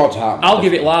takes it more to heart. I'll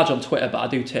give it large on Twitter, but I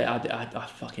do take... I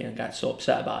fucking get so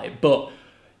upset about it. But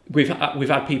we've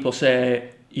had people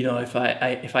say... You know, if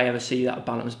I ever see that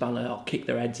Bantam's banner, I'll kick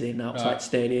their heads in outside the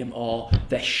stadium, or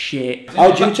they're shit. How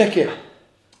do you take it?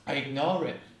 I ignore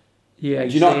it. Yeah,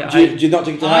 Do you not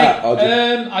take it to heart?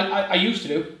 I used to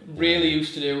do, really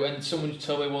used to do, and someone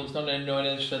told me once, not knowing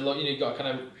it, said, look, you've got to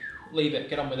kind of leave it,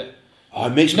 get on with it. Oh,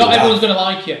 it makes me Not laugh. everyone's going to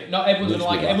like you. Not everyone's going to Makes me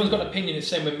like it. laugh. Everyone's got an opinion. It's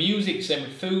the same with music, it's the same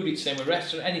with food, it's the same with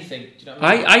restaurant, anything. Do you know what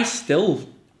I mean? I still...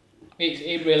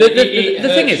 It really The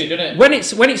thing hurts is, you, doesn't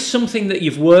it? when it's something that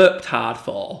you've worked hard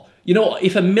for, you know,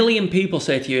 if 1 million people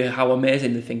say to you how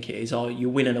amazing they think it is, or you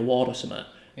win an award or something,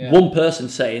 one person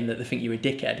saying that they think you're a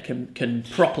dickhead can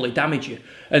properly damage you.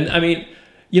 And I mean,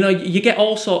 you know, you get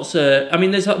all sorts of... I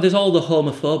mean, there's all the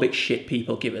homophobic shit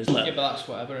people give us. Yeah, but that's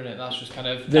whatever, isn't it? That's just kind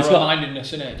of There's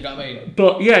narrow-mindedness, isn't it? Do you know what I mean?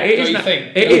 But yeah, it Don't is. you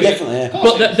think? It Yeah, is. definitely, yeah. Of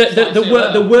course But it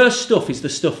is. the worst stuff is the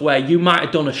stuff where you might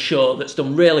have done a show that's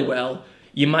done really well.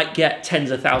 You might get tens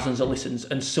of thousands of listens,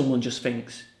 and someone just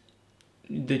thinks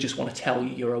they just want to tell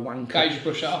you you're a wanker. Can't you just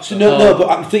brush it off? So no,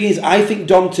 but the thing is, I think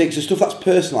Dom takes the stuff that's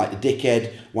personal, like the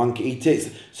dickhead, wanker. He takes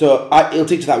he'll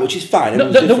take to that, which is fine. No,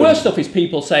 Everyone's the different. worst stuff is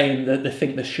people saying that they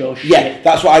think the show's shit. Yeah,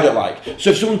 that's what I don't like.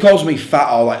 So if someone calls me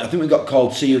fat or like, I think we got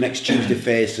called "See You Next Tuesday"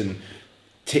 face and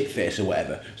tit face or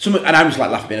whatever. And I'm just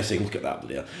like laughing and saying, "Look at that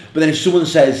deal." But then if someone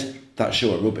says that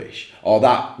show are rubbish, or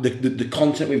that the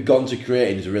content we've gone to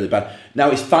creating is really bad. Now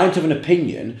it's fine to have an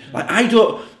opinion. Like I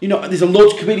don't, you know, there's a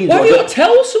loads of comedians. Why who I do you don't- not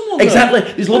tell someone? Exactly.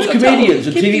 Though? There's lots of Why not tell comedians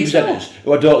them? and Keep it TV to yourself. presenters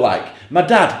who I don't like. My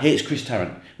dad hates Chris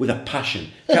Tarrant with a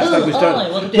passion. Can't stand Chris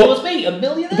Tarrant. What the deal was me? A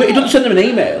millionaire? But he doesn't send them an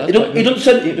email. He That's doesn't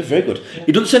send. It was very good.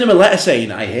 He doesn't send him a letter saying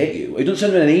I hate you. He doesn't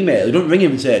send him an email. He doesn't ring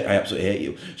him and say I absolutely hate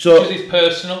you. So Just his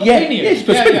personal yeah, opinion. yeah, it's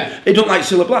personal. He don't like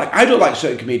Cilla Black. I don't like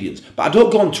certain comedians, but I don't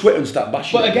go on Twitter and start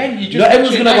bashing. But them. again, you just not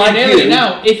everyone's mentioned going to that, like you nailed you. it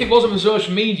now. If it wasn't for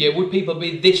social media, would people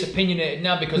be this opinionated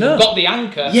now because No. they've got the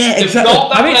anchor? Yeah, they've exactly. got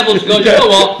that I mean- level to go. You know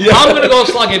what? Yeah. I'm going to go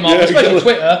slag him off, Yeah, especially exactly.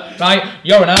 Twitter. Right?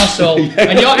 You're an arsehole,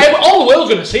 and all the world's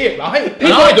going to see it, right?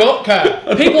 And I don't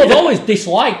care. People have always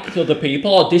disliked other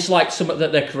people or disliked something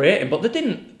that they're creating, but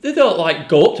they don't like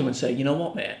go up to them and say, you know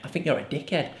what, mate, I think you're a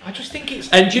dickhead. I just think it's.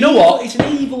 And do you know evil. what? It's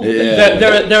an evil thing. Yeah.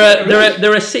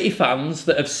 There are City fans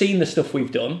that have seen the stuff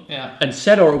we've done Yeah. and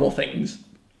said horrible things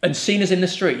and seen us in the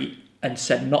street and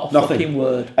said not a Nothing. fucking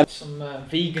word. Some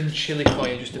vegan chili for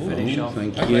you just to finish off.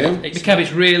 thank Okay. you.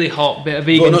 It's really hot. Bit of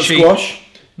vegan Butternut cheese. squash.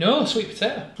 No, sweet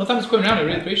potato. Well, thanks for coming around. I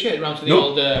really appreciate it. Round to the No.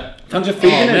 old. Thanks for Oh,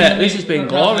 feeding it. mate, this has been round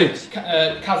to glorious.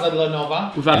 Casa de la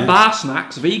Nova. We've had bar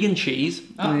snacks, vegan cheese,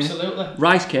 Absolutely.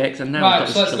 rice cakes, and now we've Right, got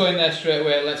so this let's chili. go in there straight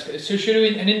away. So should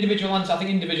we an individual answer? I think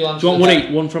individual answer. Do you want one each,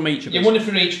 one from each of us? Yeah, one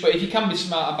for each, but if you can be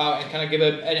smart about it and kind of give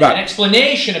an Right.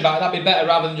 explanation about it, that'd be better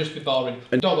rather than just be boring.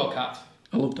 Dog or cat?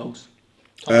 I love dogs.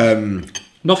 Um,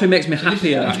 Nothing makes me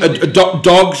happier.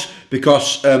 Dogs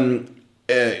because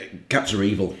cats are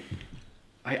evil.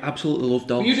 I absolutely love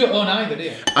Well, dogs. you don't own either, do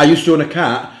you? I used to own a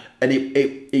cat, and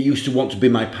it used to want to be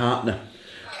my partner.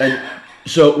 And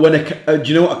so when do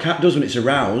you know what a cat does when it's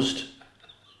aroused?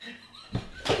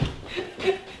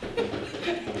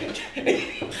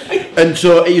 And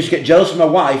so it used to get jealous of my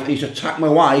wife, and it used to attack my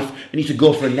wife, and it used to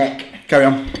go for a neck. Carry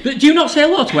on. But do you not say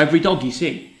hello to every dog you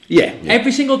see? Yeah.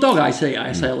 Every single dog I see,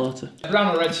 I say hello to.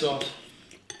 Brown or red sauce?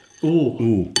 Ooh.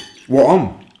 Ooh. What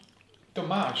on? Don't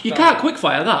matter. You can't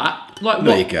quickfire that. Like,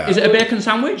 No, what? you can't. Is it a bacon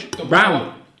sandwich?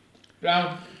 Brown.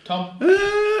 Brown. Tom?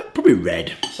 Probably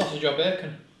red. Sausage or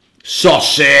bacon?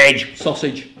 Sausage.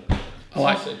 Sausage. I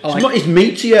like. Sausage. I It's like. not as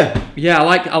meatier. Yeah,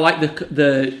 I like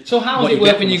the. So how what does it you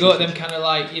work get when from you a go to sausage. them kind of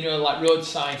like, you know, like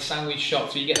roadside sandwich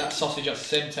shops where you get that sausage that's the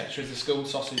same texture as the school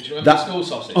sausage? Do you remember That- the school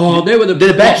sausage? Oh, they were the They're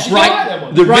the best. Did you like them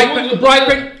ones? The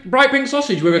bright pink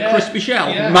sausage with a Yeah. crispy shell.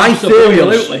 Yeah. My theory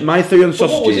Absolutely. on But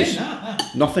what was in sausages.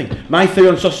 that? Nothing. My theory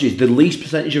on sausages: the least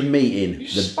percentage of meat in, You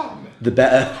spat me. the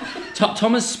better.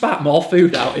 Thomas spat more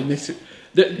food out in this.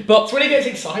 But That's when he gets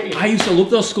excited. I used to love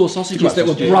those school sausages Right, that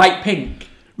were sausages. bright pink.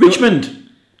 Richmond.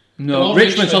 No, The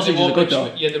Richmond sausages are good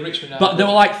though. Yeah, the Richmond. But they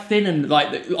were like thin and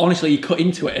like honestly, you cut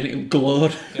into it and it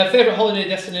glowed. Your favourite holiday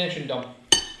destination, Dom?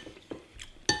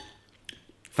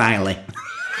 Finally.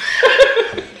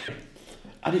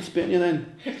 I didn't spit on you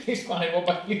then. He's fine. What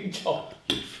about you, Tom?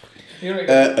 You're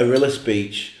Arillis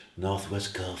Beach,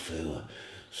 Northwest Corfu.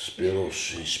 Spiro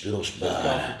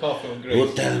spara. Greece.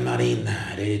 Hotel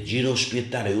Marina, de giro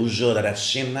spietare uso da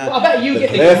cena. Well, I bet you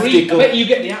get the Greek. I bet you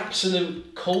get the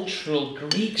absolute cultural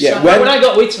Greek side. When I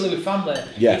go to Italy with family,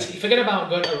 forget about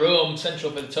going to Rome,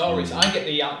 Central for the tourists. I get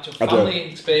the actual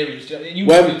family experience. You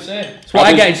do the same. That's what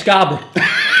I get in Scarborough.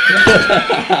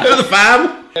 Go to the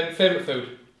farm. Favourite food?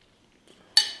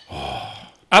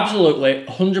 Absolutely,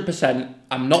 100%.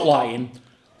 I'm not lying.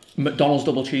 McDonald's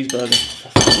double cheeseburger.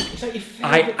 Is that your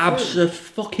favourite I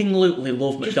absolutely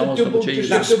love McDonald's double cheeseburger.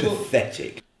 That's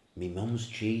pathetic. Me mum's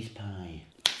cheese pie.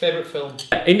 Favourite film?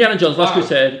 Indiana Jones Last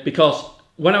Crusade, because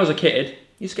when I was a kid, I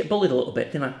used to get bullied a little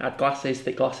bit, didn't I? I had glasses,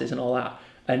 thick glasses and all that.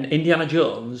 And Indiana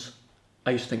Jones,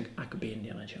 I used to think I could be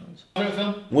Indiana Jones. Favourite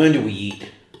film? When do we eat?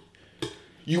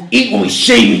 You eat when we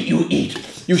say you eat.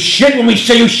 You shit when we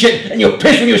say you shit, and you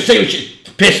piss when you say you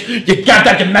shit. Piss. You got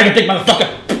that, you mega dick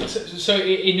motherfucker. So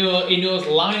he knows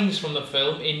lines from the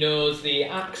film. He knows the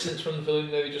accents from the film.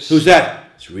 Who's that?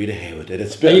 It's Rita Hayworth. Did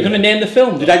it spit? Are you going to name the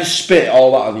film? Did I just spit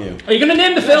all that on you? Are you going to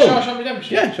name the film? Shawshank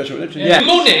Redemption. Yeah, Shawshank Redemption. Yeah.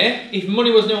 If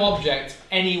money was no object,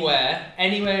 anywhere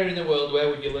in the world, where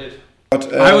would you live?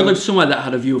 But, I would live somewhere that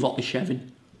had a view of Otley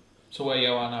Shevin. So where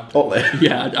you are now? Otley?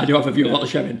 Yeah, I do have a view of Otley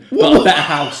Shevin. But a better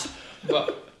house.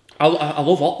 But I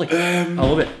love Otley. I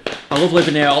love it. I love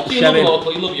living near Otley Shevin. You love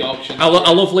local, you love Yorkshire. I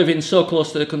love living so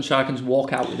close to the country I can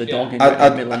walk out with the dog in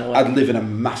the middle of nowhere. I'd live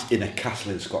in a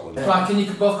castle in Scotland. Right, can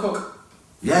you both cook?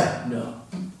 Yeah. No.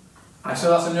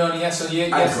 So that's a no and yes. So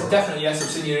yes, definitely yes. I've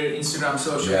seen your Instagram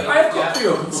social media. I have cooked for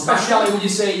you. Speciality? Would you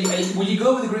say? Would you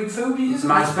go with the Greek food?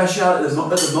 My speciality at the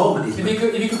moment is if you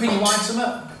could pick your wife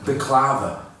something.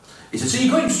 baklava. So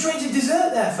you're going straight to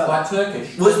dessert there, fella. Like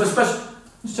Turkish. Well, it's my special.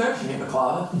 It's Turkish, you get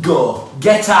baklava. Go.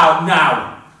 Get out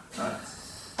now. Right.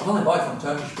 I've only bought it from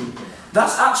Turkish people.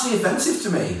 That's actually offensive to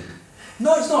me.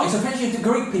 No, it's not. It's offensive to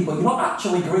Greek people. You're not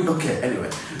actually Greek. Okay, anyway.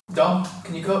 Dom,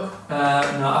 can you cook? No,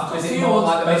 I've Is it more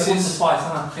like the missus? Spice,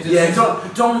 haven't I? Yeah,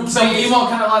 don't. So you more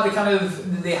kind of like the kind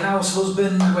of the house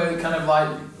husband, where you kind of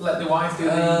like let the wife do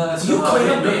the. You clean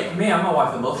up. Me and my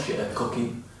wife are both shit at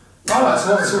cooking. Alright,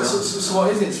 so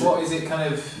what is it? So what is it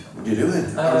kind of? What are you doing?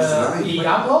 Eat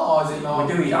out a lot, or is it more?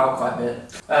 We do eat out quite a bit.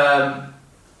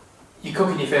 You're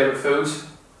cooking your favourite foods,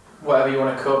 whatever you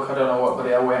want to cook. I don't know what the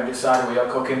way I'm deciding what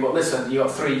you're cooking, but listen, you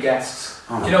got 3 guests.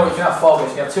 Do you know what? You can have 4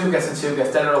 guests. You have 2 guests and 2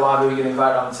 guests. Dead or alive, who you can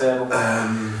invite around the table.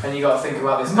 And you got to think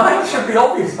about this. Mine should be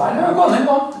obvious by now. No, go on then,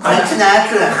 go on. Frank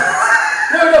Sinatra.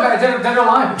 No, dead or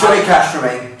alive. Johnny Cash for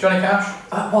me. Johnny Cash.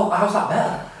 Well, how's that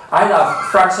better? I'd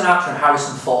have Frank Sinatra and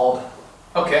Harrison Ford.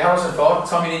 Okay, Harrison Ford.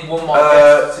 Tom, you need one more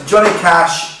guest. Johnny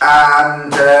Cash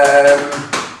and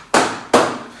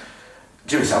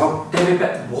Jimmy Savile. David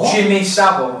Beckham. What? Jimmy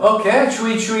Savile. Okay, should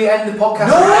we end the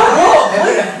podcast?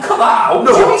 Cut that out.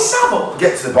 No. Jimmy Savile.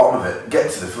 Get to the bottom of it.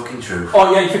 Get to the fucking truth.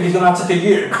 Oh yeah, you think he's going to have to think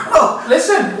you? Well,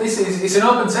 listen, it's an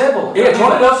open table. Yeah, do you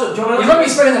want to You might be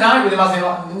spending the night with him, as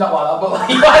in, not like that, but like,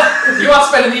 you are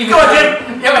spending the evening. Go on,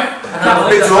 Jim. Yeah, A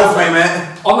bit tall for me, mate.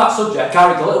 On that subject,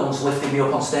 Gary Glitter once lifted me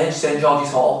up on stage, St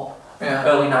George's Hall,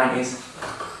 early 90s.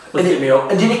 Lifted me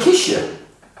up. And did he kiss you?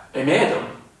 He made them.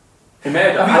 Have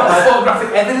you got photographic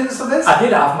evidence of this? I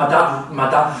did have. My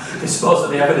dad disposed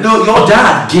of the evidence. No, your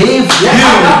dad gave you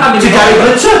to Gary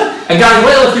Glitter. And Gary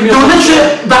Glitter lifted me No, up.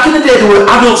 literally, back in the day, there were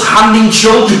adults handing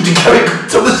children to Gary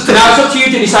Glitter on the stage. Now it's up to you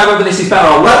to decide whether this is better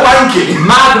or worse. Wanking.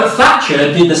 Margaret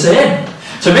Thatcher did the same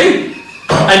to me.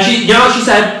 And she, you know what she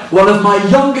said? One of my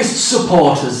youngest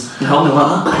supporters. You know,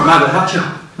 like that. Margaret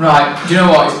Thatcher. Right, do you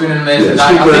know what? It's been an amazing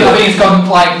night. I think it's gone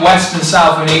like west and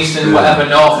south and east and whatever,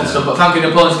 north and stuff. But thank you to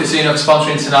Napoleon's Casino for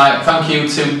sponsoring tonight. Thank you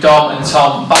to Dom and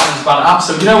Tom, Batman's Banner.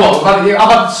 Absolutely. You know what? I've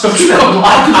had such fun.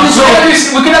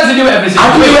 We could actually do it every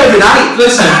single week. I do it every night.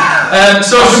 Listen,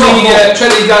 social media,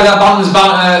 check these guys out. Batman's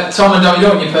Banner. Tom and Dom, you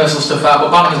don't want your personal stuff out, but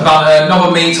Batman's Banner,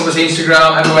 Novel Meets, obviously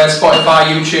Instagram, everywhere,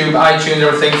 Spotify, YouTube, iTunes,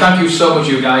 everything. Thank you so much,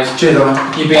 you guys. Cheers, man.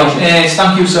 You've been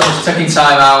thank you so much for taking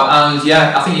time out, and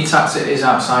yeah, I think your tactic is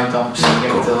outside, Dom, so you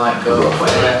get to like go.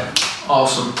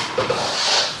 Awesome.